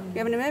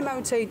 You're having an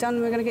MOT done,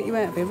 and we're going to get you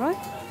out of here, right?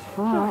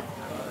 All right.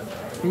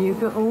 And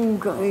you've all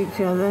got each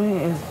other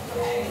here.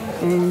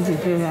 And you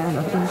do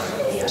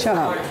that. Shut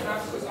up.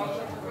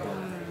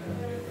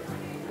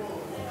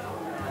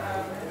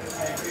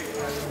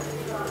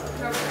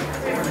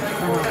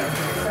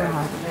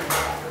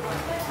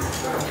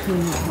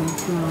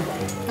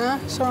 Huh?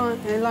 It's all right.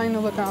 Elaine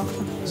will look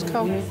after. It's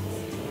cold. Yeah.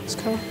 It's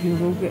cold. You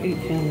will get each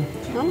other.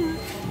 I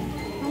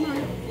know.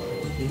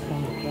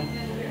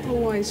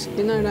 Always.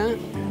 You know that.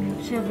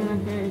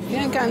 You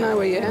ain't going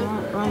nowhere yet.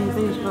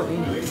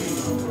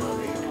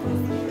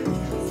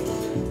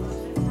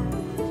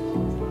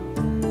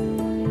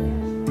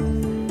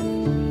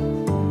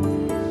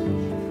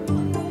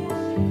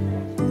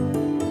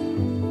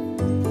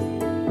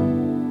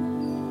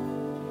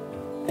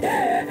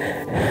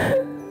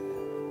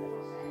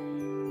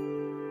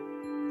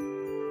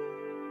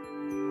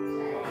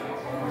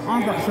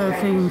 I've got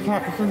 13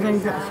 cats and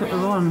they've got sort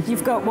of one.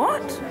 You've got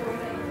what?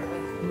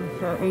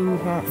 13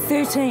 cats.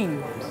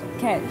 13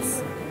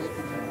 cats.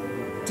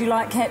 Do you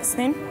like cats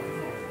then?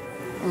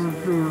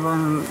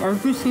 Everyone.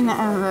 Have you seen that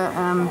other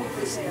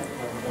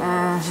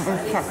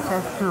cats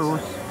have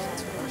claws?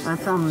 Their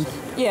thumbs.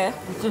 Yeah.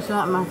 It's just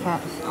like my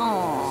cats.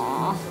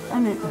 Aww.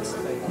 Isn't it?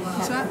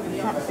 What's that?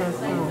 Cats have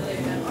claws.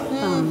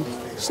 Thumbs.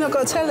 She's not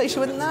got a telly, she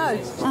wouldn't know.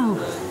 Oh.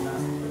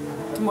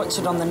 You can watch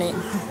it on the net.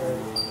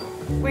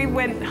 We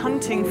went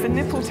hunting for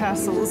nipple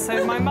tassels,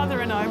 so my mother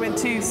and I went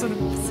to sort of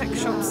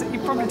sex shops that you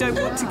probably don't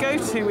want to go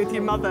to with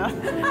your mother,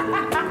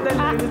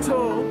 alone at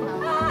all.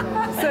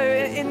 So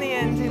in the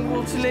end, in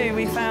Waterloo,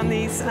 we found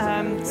these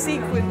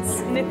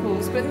sequence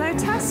nipples, but no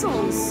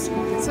tassels.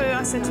 So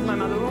I said to my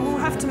mother, well, we'll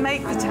have to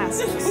make the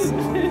tassels.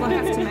 We'll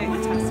have to make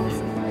the tassels.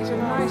 It's a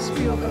nice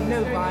feel of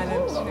no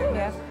violence,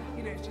 yeah.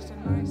 You know, it's just a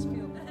nice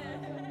feel.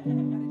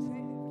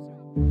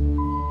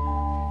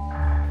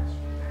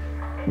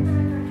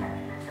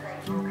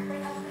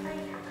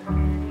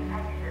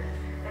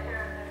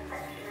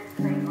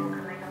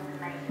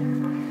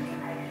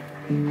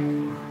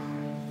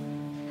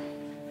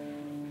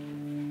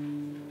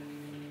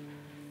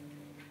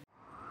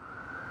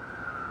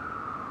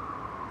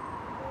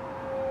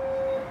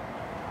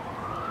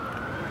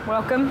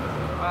 Welcome.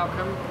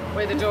 Welcome.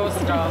 We're the door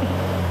staff.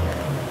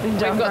 We've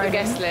got the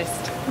guest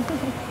list.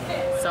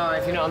 Sorry,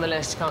 if you're not on the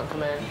list, you can't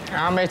come in.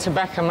 I'm here to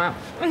back them up.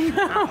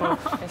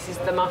 This is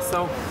the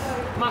muscle.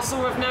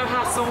 Muscle with no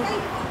hassle.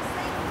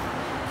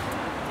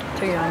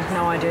 Too young,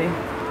 no ID.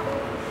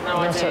 No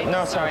ID.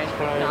 No, sorry.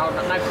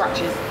 No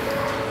crutches.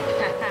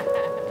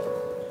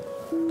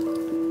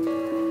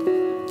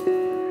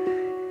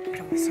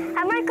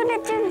 Am I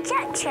going to do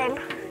injection?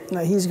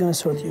 No, he's going to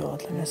sort you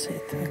out, like I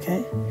said,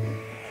 okay?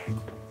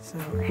 So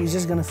we're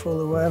just going to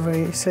follow whatever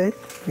he said.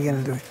 We're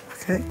going to do it,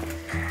 okay?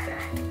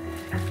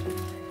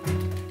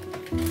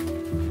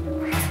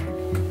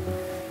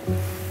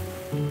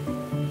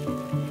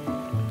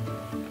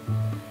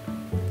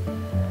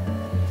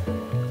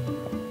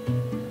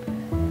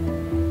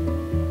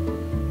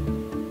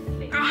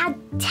 I had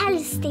 10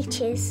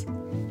 stitches.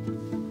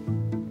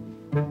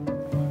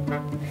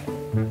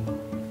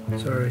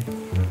 Sorry.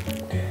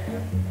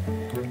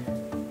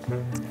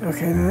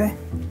 Okay, Lily?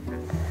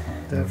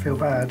 Don't feel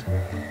bad?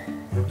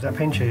 Was that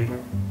pinchy?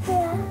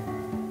 Yeah.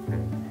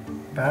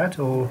 Bad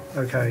or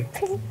okay?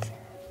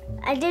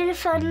 I didn't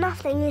feel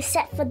nothing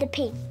except for the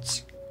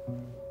pinch.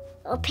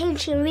 Or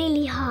pinching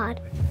really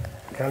hard.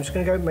 Okay, I'm just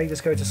going to make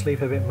this go to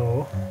sleep a bit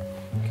more.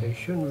 Okay, you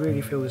shouldn't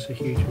really feel this a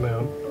huge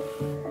amount.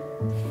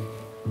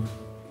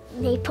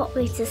 They put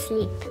me to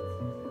sleep.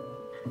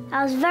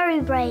 I was very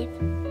brave.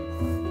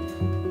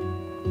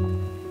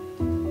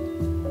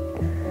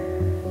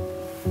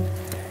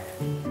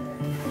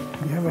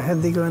 You have a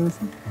headache or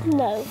anything?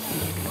 No.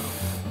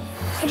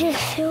 I just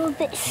feel a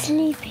bit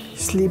sleepy.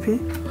 Sleepy?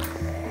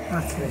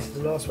 Okay, this is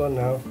the last one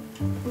now.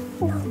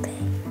 Okay.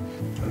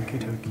 Okie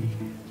dokie.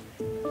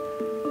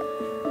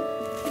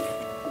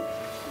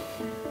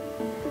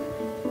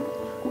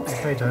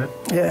 Okay, Dad?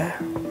 Yeah.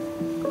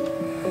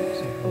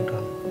 Well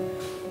done.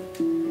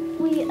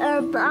 We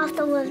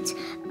afterwards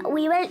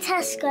we went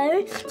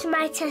Tesco to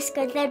my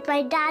Tesco.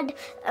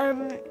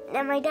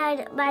 Then my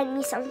dad bought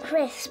me some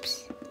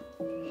crisps.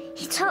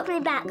 He took me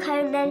back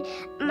home. Then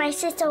my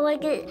sister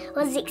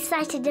was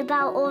excited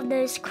about all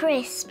those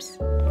crisps.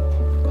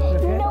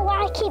 Okay. You know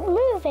why I keep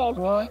moving?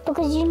 Why?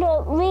 Because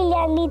really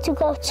I need to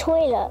go to the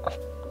toilet.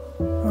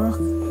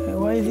 Okay.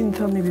 Why you didn't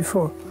tell me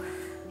before?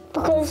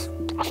 Because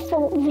I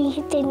thought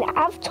we didn't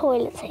have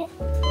toilets here.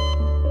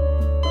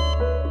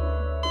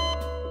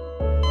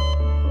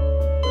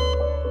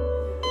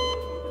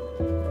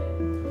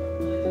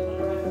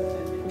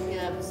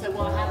 So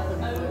what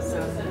happened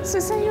was... So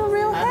is that your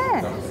real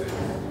hair?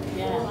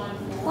 Yeah.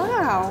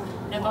 Wow.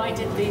 No, but I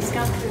did the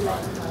scalp cooler.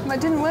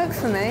 It didn't work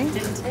for me.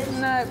 Didn't it?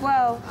 No,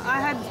 well,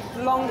 I had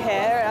long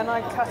hair and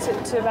I cut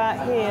it to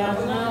about here.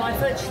 No, I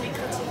virtually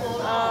cut it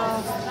all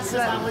off because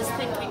I was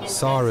thinking...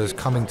 Sarah's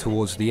coming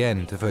towards the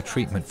end of her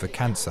treatment for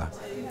cancer.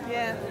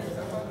 Yeah.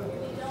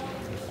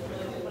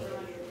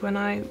 When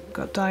I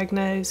got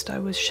diagnosed, I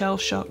was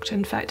shell-shocked.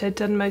 In fact, I'd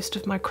done most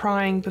of my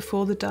crying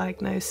before the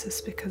diagnosis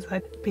because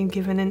I'd been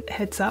given a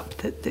heads up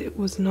that it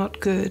was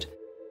not good.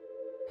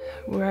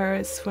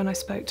 Whereas when I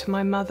spoke to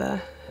my mother,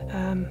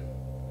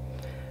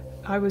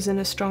 I was in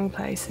a strong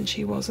place and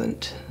she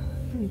wasn't.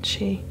 And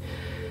she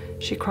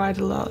cried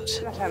a lot.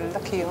 Not how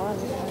lucky you are.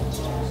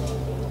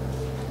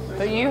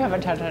 But you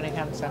haven't had any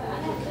cancer.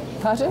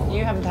 Pardon?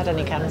 You haven't had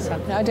any cancer.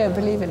 No, I don't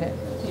believe in it.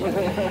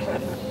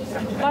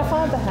 My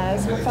father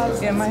has. My father's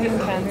skin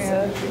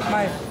cancer. Yeah.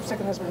 My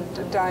second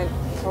husband died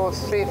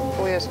 3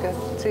 years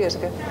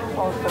ago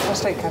of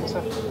prostate cancer.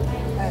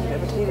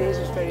 And but he is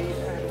very...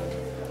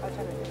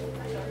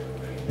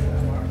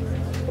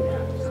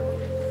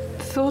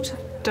 The thought of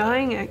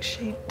dying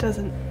actually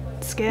doesn't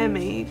scare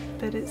me,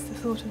 but it's the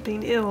thought of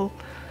being ill,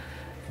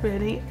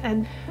 really.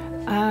 And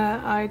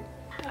I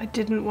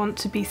didn't want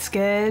to be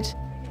scared.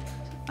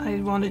 I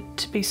wanted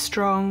to be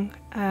strong.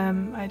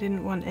 I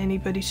didn't want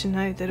anybody to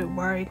know that it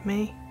worried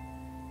me.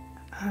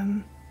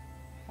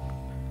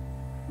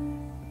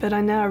 But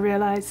I now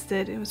realise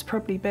that it was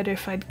probably better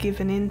if I'd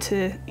given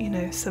into, you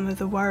know, some of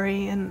the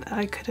worry, and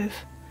I could have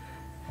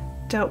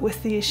dealt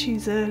with the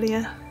issues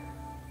earlier,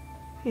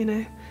 you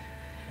know.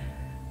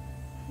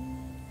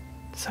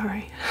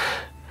 Sorry.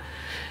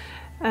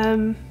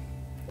 I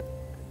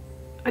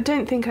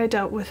don't think I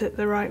dealt with it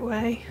the right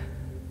way.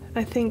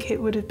 I think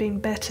it would have been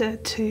better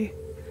to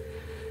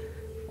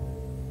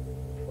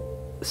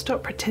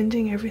stop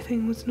pretending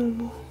everything was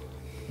normal.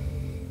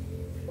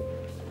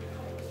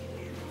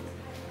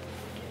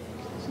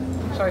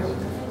 Sorry,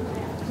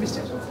 missed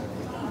it.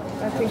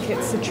 I think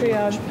it's the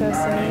triage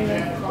person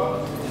anyway.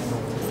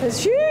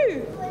 It's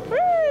you!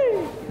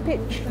 Woo!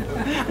 Bitch.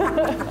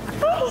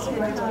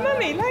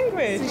 Mummy,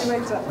 language. See you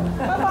later.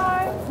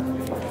 Bye-bye.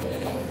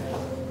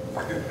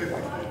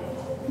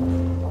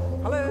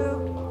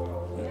 Hello.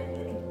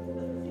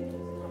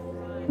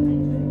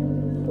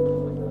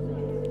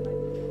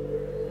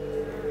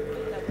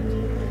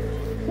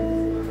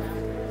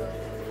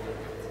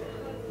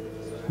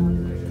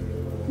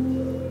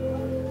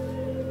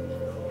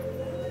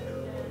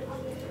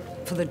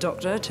 For the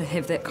doctor to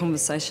have that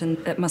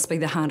conversation, it must be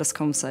the hardest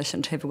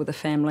conversation to have with a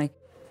family.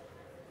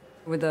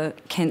 With a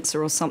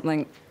cancer or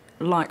something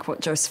like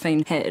what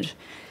Josephine had,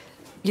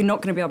 you're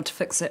not going to be able to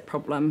fix that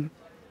problem.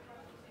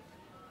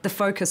 The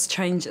focus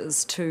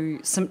changes to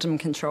symptom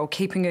control,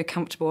 keeping her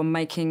comfortable and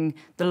making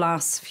the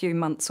last few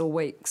months or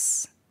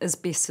weeks as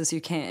best as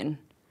you can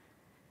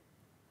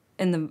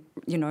in the,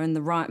 you know, in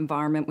the right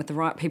environment with the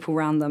right people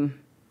around them.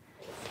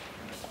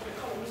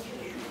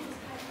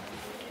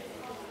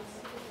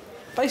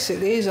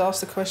 Basically, he's asked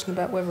the question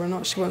about whether or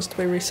not she wants to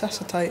be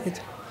resuscitated.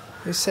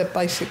 He said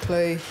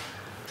basically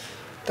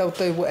they'll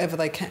do whatever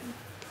they can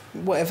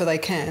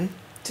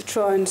to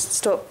try and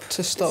stop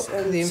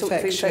the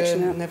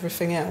infection and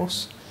everything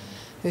else.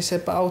 He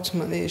said, but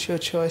ultimately it's your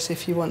choice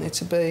if you wanted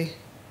to be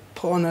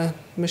put on a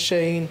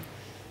machine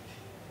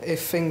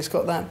if things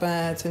got that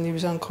bad and he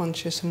was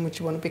unconscious, and would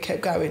you want to be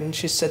kept going? And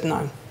she said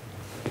no.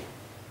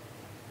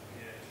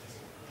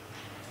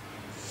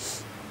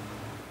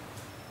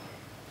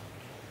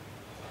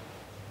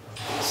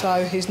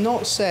 So he's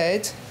not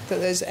said that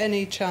there's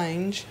any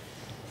change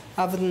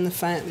other than the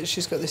fact that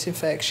she's got this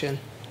infection,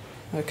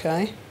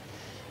 okay?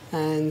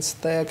 And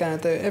they are going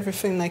to do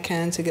everything they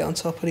can to get on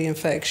top of the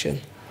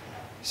infection.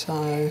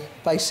 So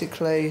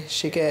basically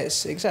she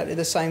gets exactly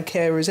the same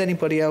care as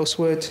anybody else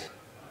would.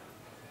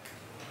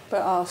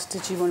 But asked,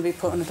 did you want to be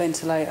put on a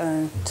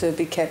ventilator to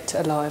be kept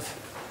alive?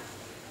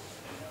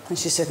 And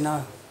she said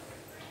no.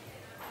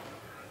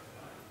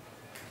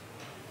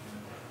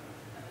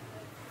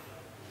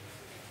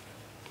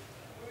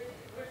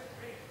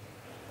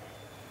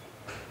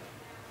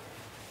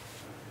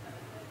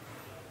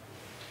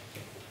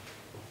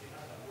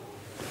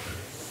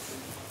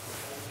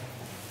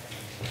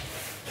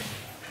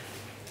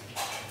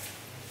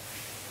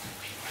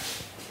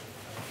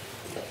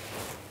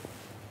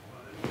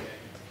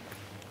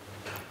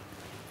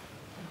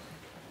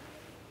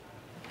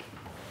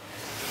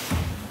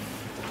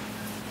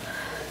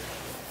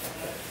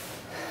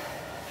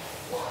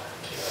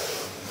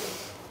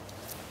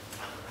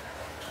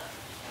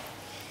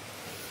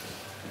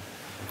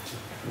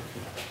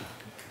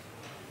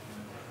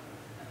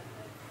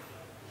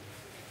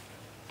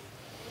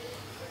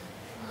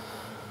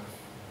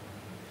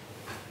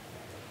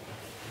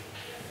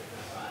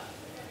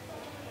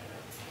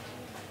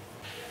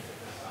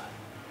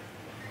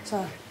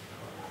 So,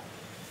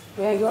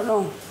 we ain't got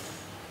long.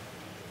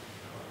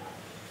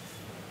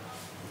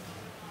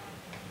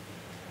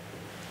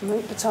 I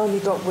think the time you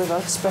got with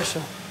her,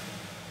 special.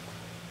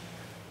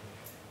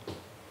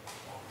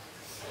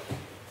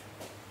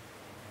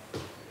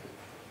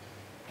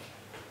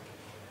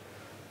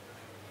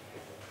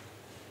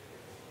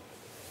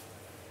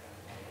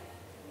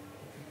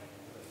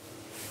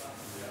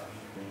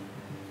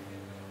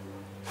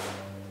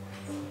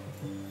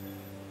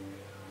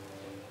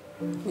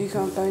 You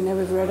can't go in there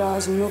with red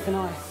eyes and nor can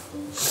I.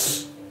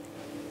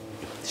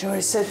 She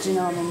already said, you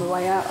know, I'm on the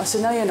way out. I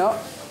said, no, you're not.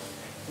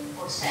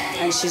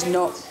 And she's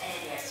not.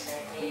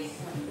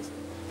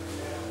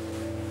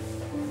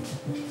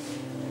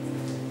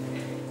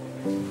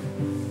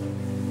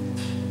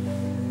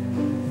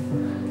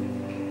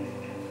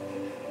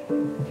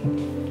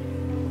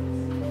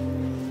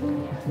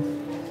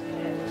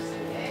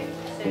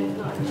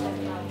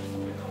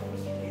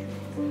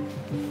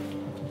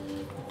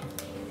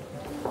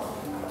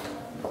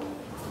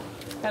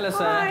 Hello,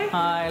 sir. Hi.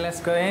 Hi, let's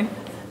go in.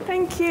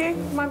 Thank you.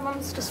 My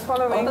mum's just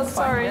following. Oh, that's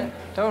Sorry. fine,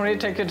 yeah. Don't worry,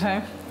 take your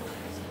time.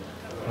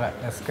 Right,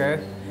 let's go.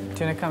 Do you want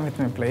to come with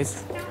me,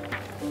 please?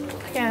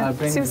 Yeah, I'll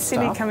bring it seems the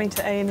silly stuff. coming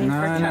to A&E for a No,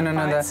 cat no, no,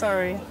 bite. no.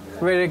 Sorry.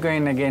 We're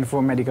going again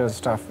for medical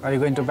stuff. Are you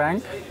going to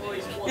bank?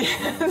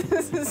 Yeah,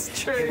 this is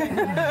true.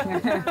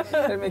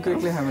 Let me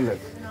quickly have a look.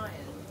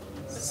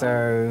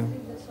 So,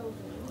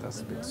 that's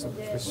a bit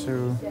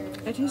superficial.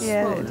 It is.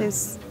 Yeah, it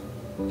is.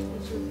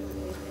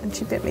 And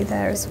she bit me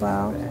there as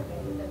well.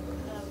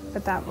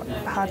 But that one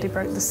hardly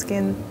broke the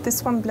skin.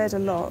 This one bled a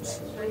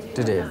lot.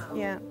 Did it?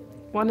 Yeah.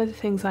 One of the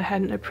things I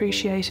hadn't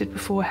appreciated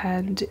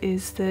beforehand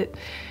is that,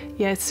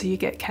 yeah, so you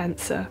get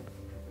cancer.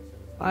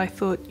 I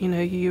thought, you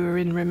know, you were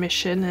in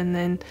remission and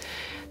then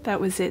that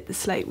was it, the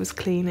slate was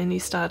clean and you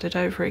started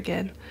over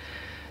again.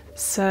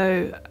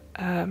 So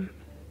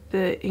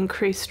the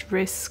increased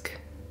risk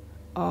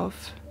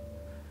of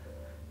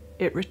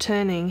it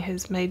returning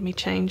has made me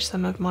change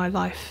some of my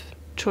life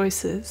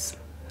choices.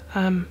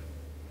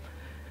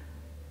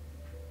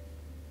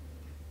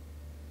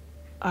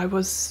 I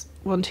was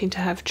wanting to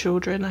have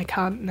children, I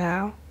can't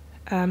now,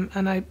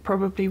 and I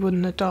probably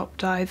wouldn't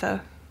adopt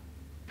either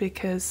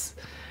because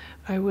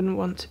I wouldn't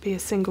want to be a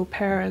single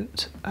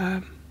parent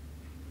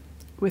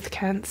with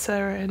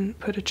cancer and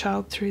put a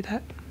child through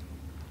that.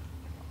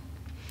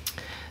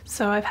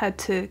 So I've had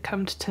to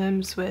come to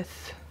terms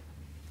with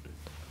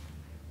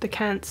the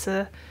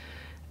cancer,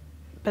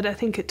 but I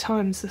think at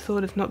times the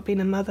thought of not being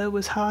a mother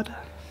was harder.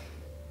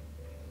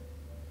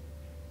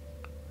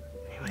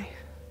 Anyway,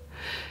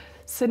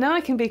 so now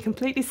I can be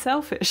completely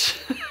selfish.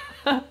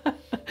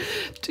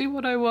 Do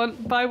what I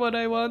want, buy what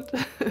I want.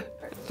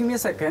 Give me a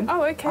second.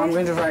 Oh, okay. I'm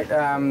going to write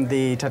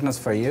the tetanus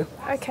for you.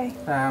 Okay.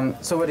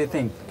 So what do you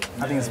think?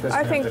 I think it's best.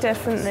 I think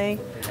definitely.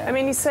 I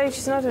mean, you say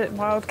she's not a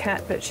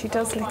wildcat, but she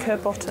does lick her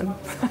bottom.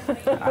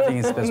 I think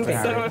it's best to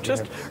have So it.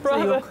 just So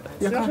rather.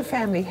 It's not a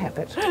family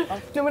habit.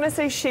 No, when I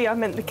say she, I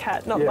meant the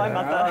cat, not Yeah, my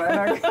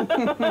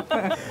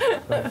mother.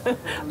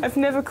 I've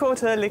never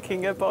caught her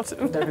licking her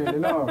bottom. Definitely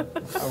no.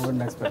 I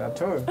wouldn't expect that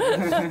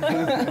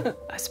too.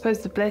 I suppose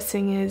the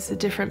blessing is a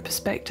different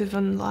perspective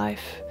on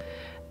life,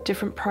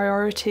 different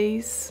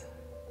priorities.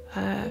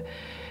 You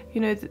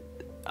know,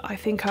 I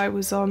think I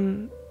was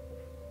on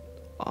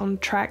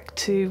track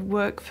to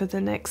work for the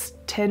next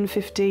 10,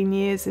 15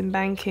 years in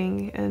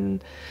banking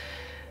and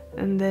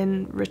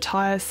then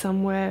retire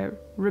somewhere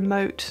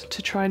remote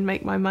to try and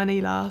make my money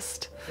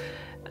last.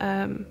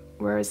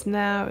 Whereas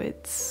now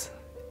it's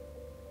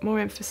more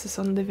emphasis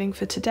on living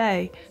for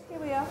today. Here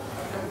we are.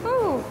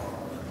 Oh,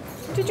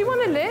 did you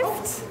want a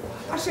lift?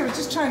 Actually, I was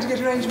just trying to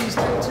get arrangements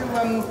to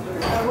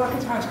work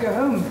out how to go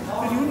home.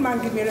 If you wouldn't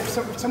mind giving me a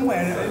lift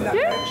somewhere in that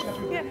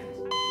direction. Yeah.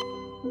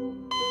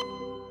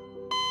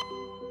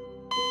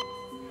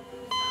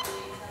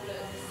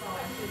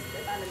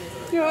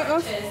 You all right,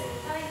 love?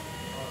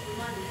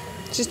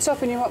 She's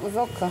topping you up with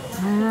vodka.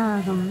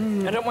 I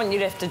don't want you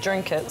to have to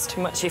drink it. It's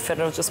too much effort.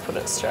 I'll just put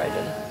it straight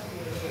in.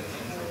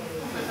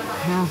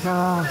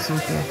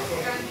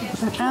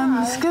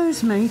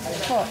 Excuse me.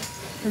 What?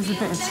 There's a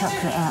bit of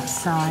chocolate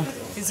outside.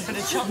 There's a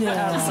bit of chocolate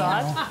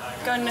outside.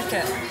 Go and nick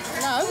it.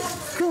 No.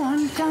 Go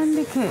on, go and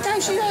nick it. No,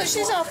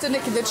 she's after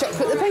nicking the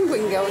chocolate. The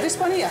penguin girl. This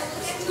one here.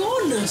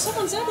 Gone.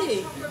 Someone's had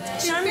it.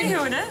 Show me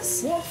who it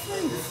is. What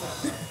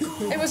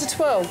thing? It was a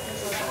 12.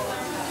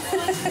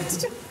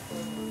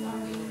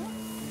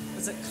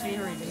 Was it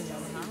clearing?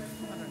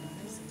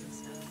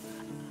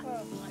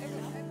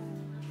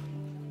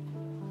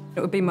 It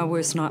would be my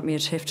worst nightmare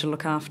to have to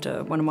look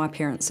after one of my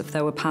parents if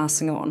they were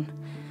passing on.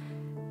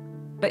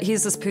 But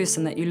here's this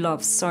person that you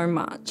love so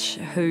much,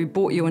 who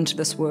brought you into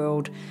this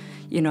world.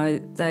 You know,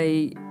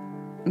 they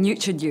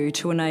nurtured you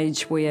to an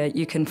age where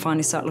you can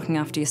finally start looking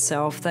after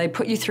yourself. They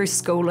put you through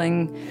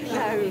schooling.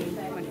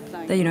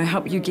 They, you know,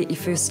 help you get your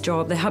first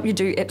job. They help you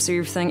do absolutely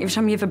everything. Every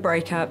time you have a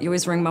breakup, you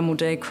always ring mum or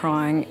dad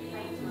crying.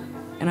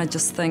 And I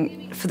just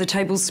think for the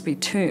tables to be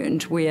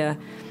turned where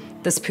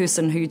this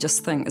person who you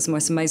just think is the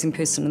most amazing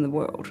person in the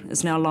world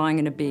is now lying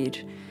in a bed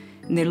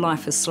and their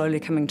life is slowly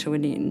coming to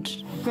an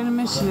end. I'm gonna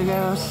miss you,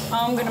 girls.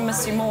 Oh, I'm gonna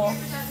miss you more.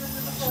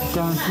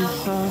 Don't you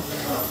so?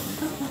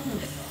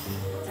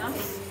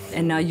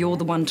 And now you're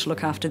the one to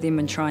look after them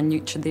and try and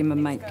nurture them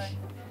and make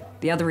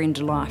the other end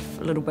of life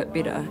a little bit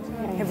better.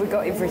 Have we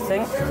got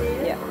everything?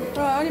 Yeah.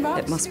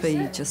 It must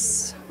be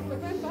just...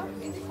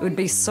 It would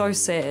be so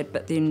sad,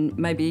 but then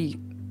maybe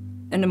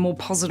in a more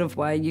positive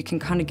way you can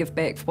kind of give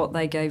back for what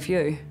they gave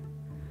you.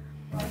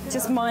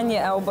 Just mind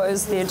your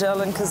elbows there,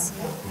 darling, because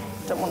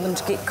I don't want them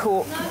to get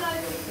caught.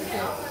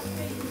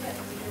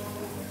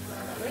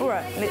 All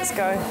right, let's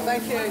go.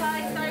 Thank you.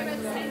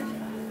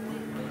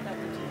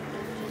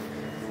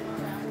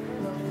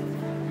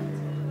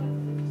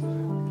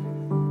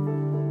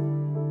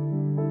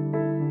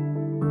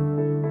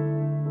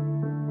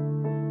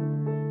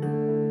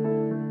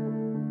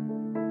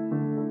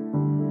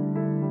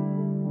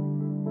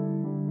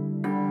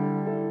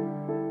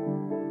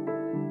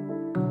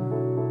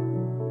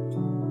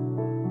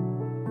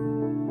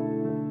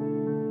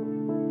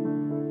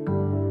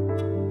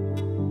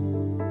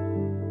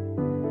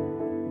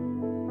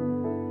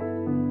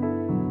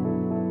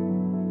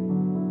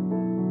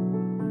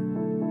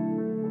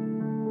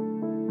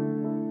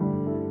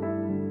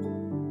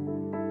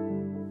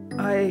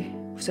 I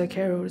was her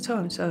carer all the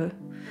time, so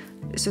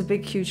it's a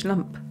big, huge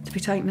lump to be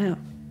taken out.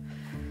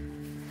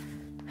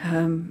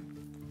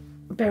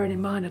 Bearing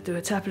in mind, I'd do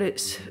her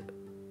tablets,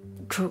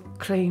 cook,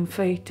 clean,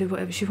 feed, do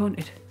whatever she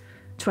wanted,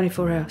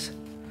 24 hours.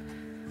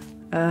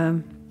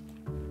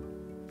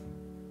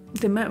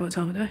 Didn't matter what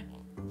time of day.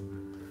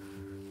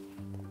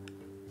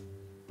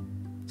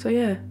 So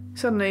yeah,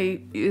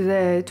 suddenly you're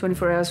there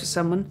 24 hours with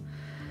someone,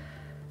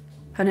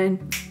 and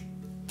then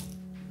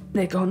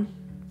they're gone.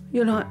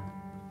 You're like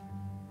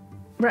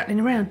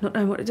rattling around, not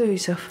knowing what to do with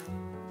yourself.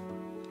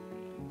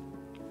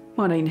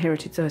 Mine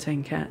inherited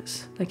 13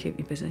 cats. They keep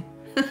me busy.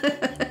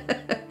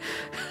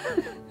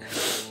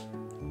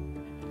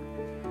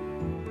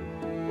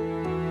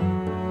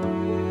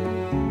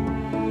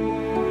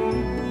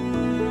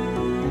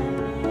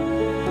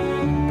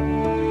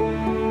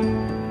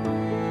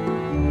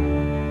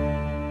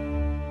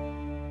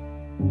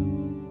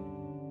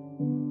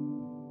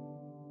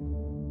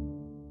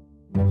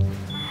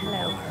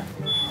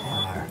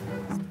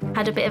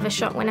 Had a bit of a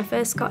shock when I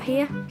first got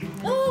here.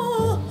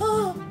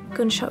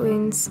 Gunshot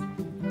wounds,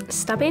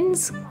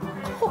 stabbings,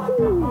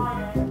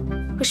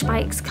 push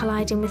bikes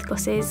colliding with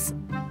buses.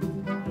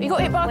 You got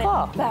hit by a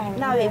car?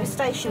 No, it was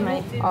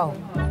stationary. Oh.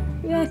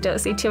 Yeah, don't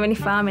see too many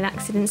farming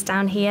accidents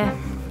down here.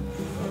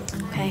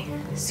 Okay,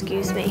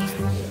 excuse me.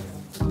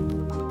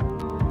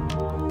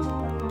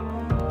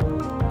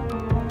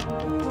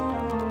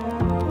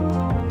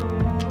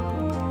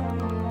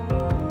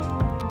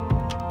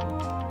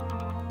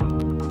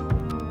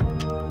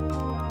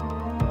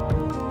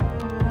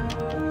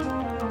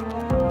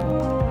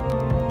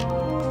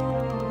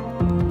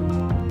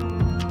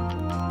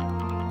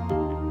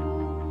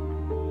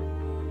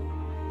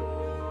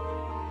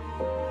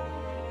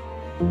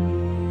 you.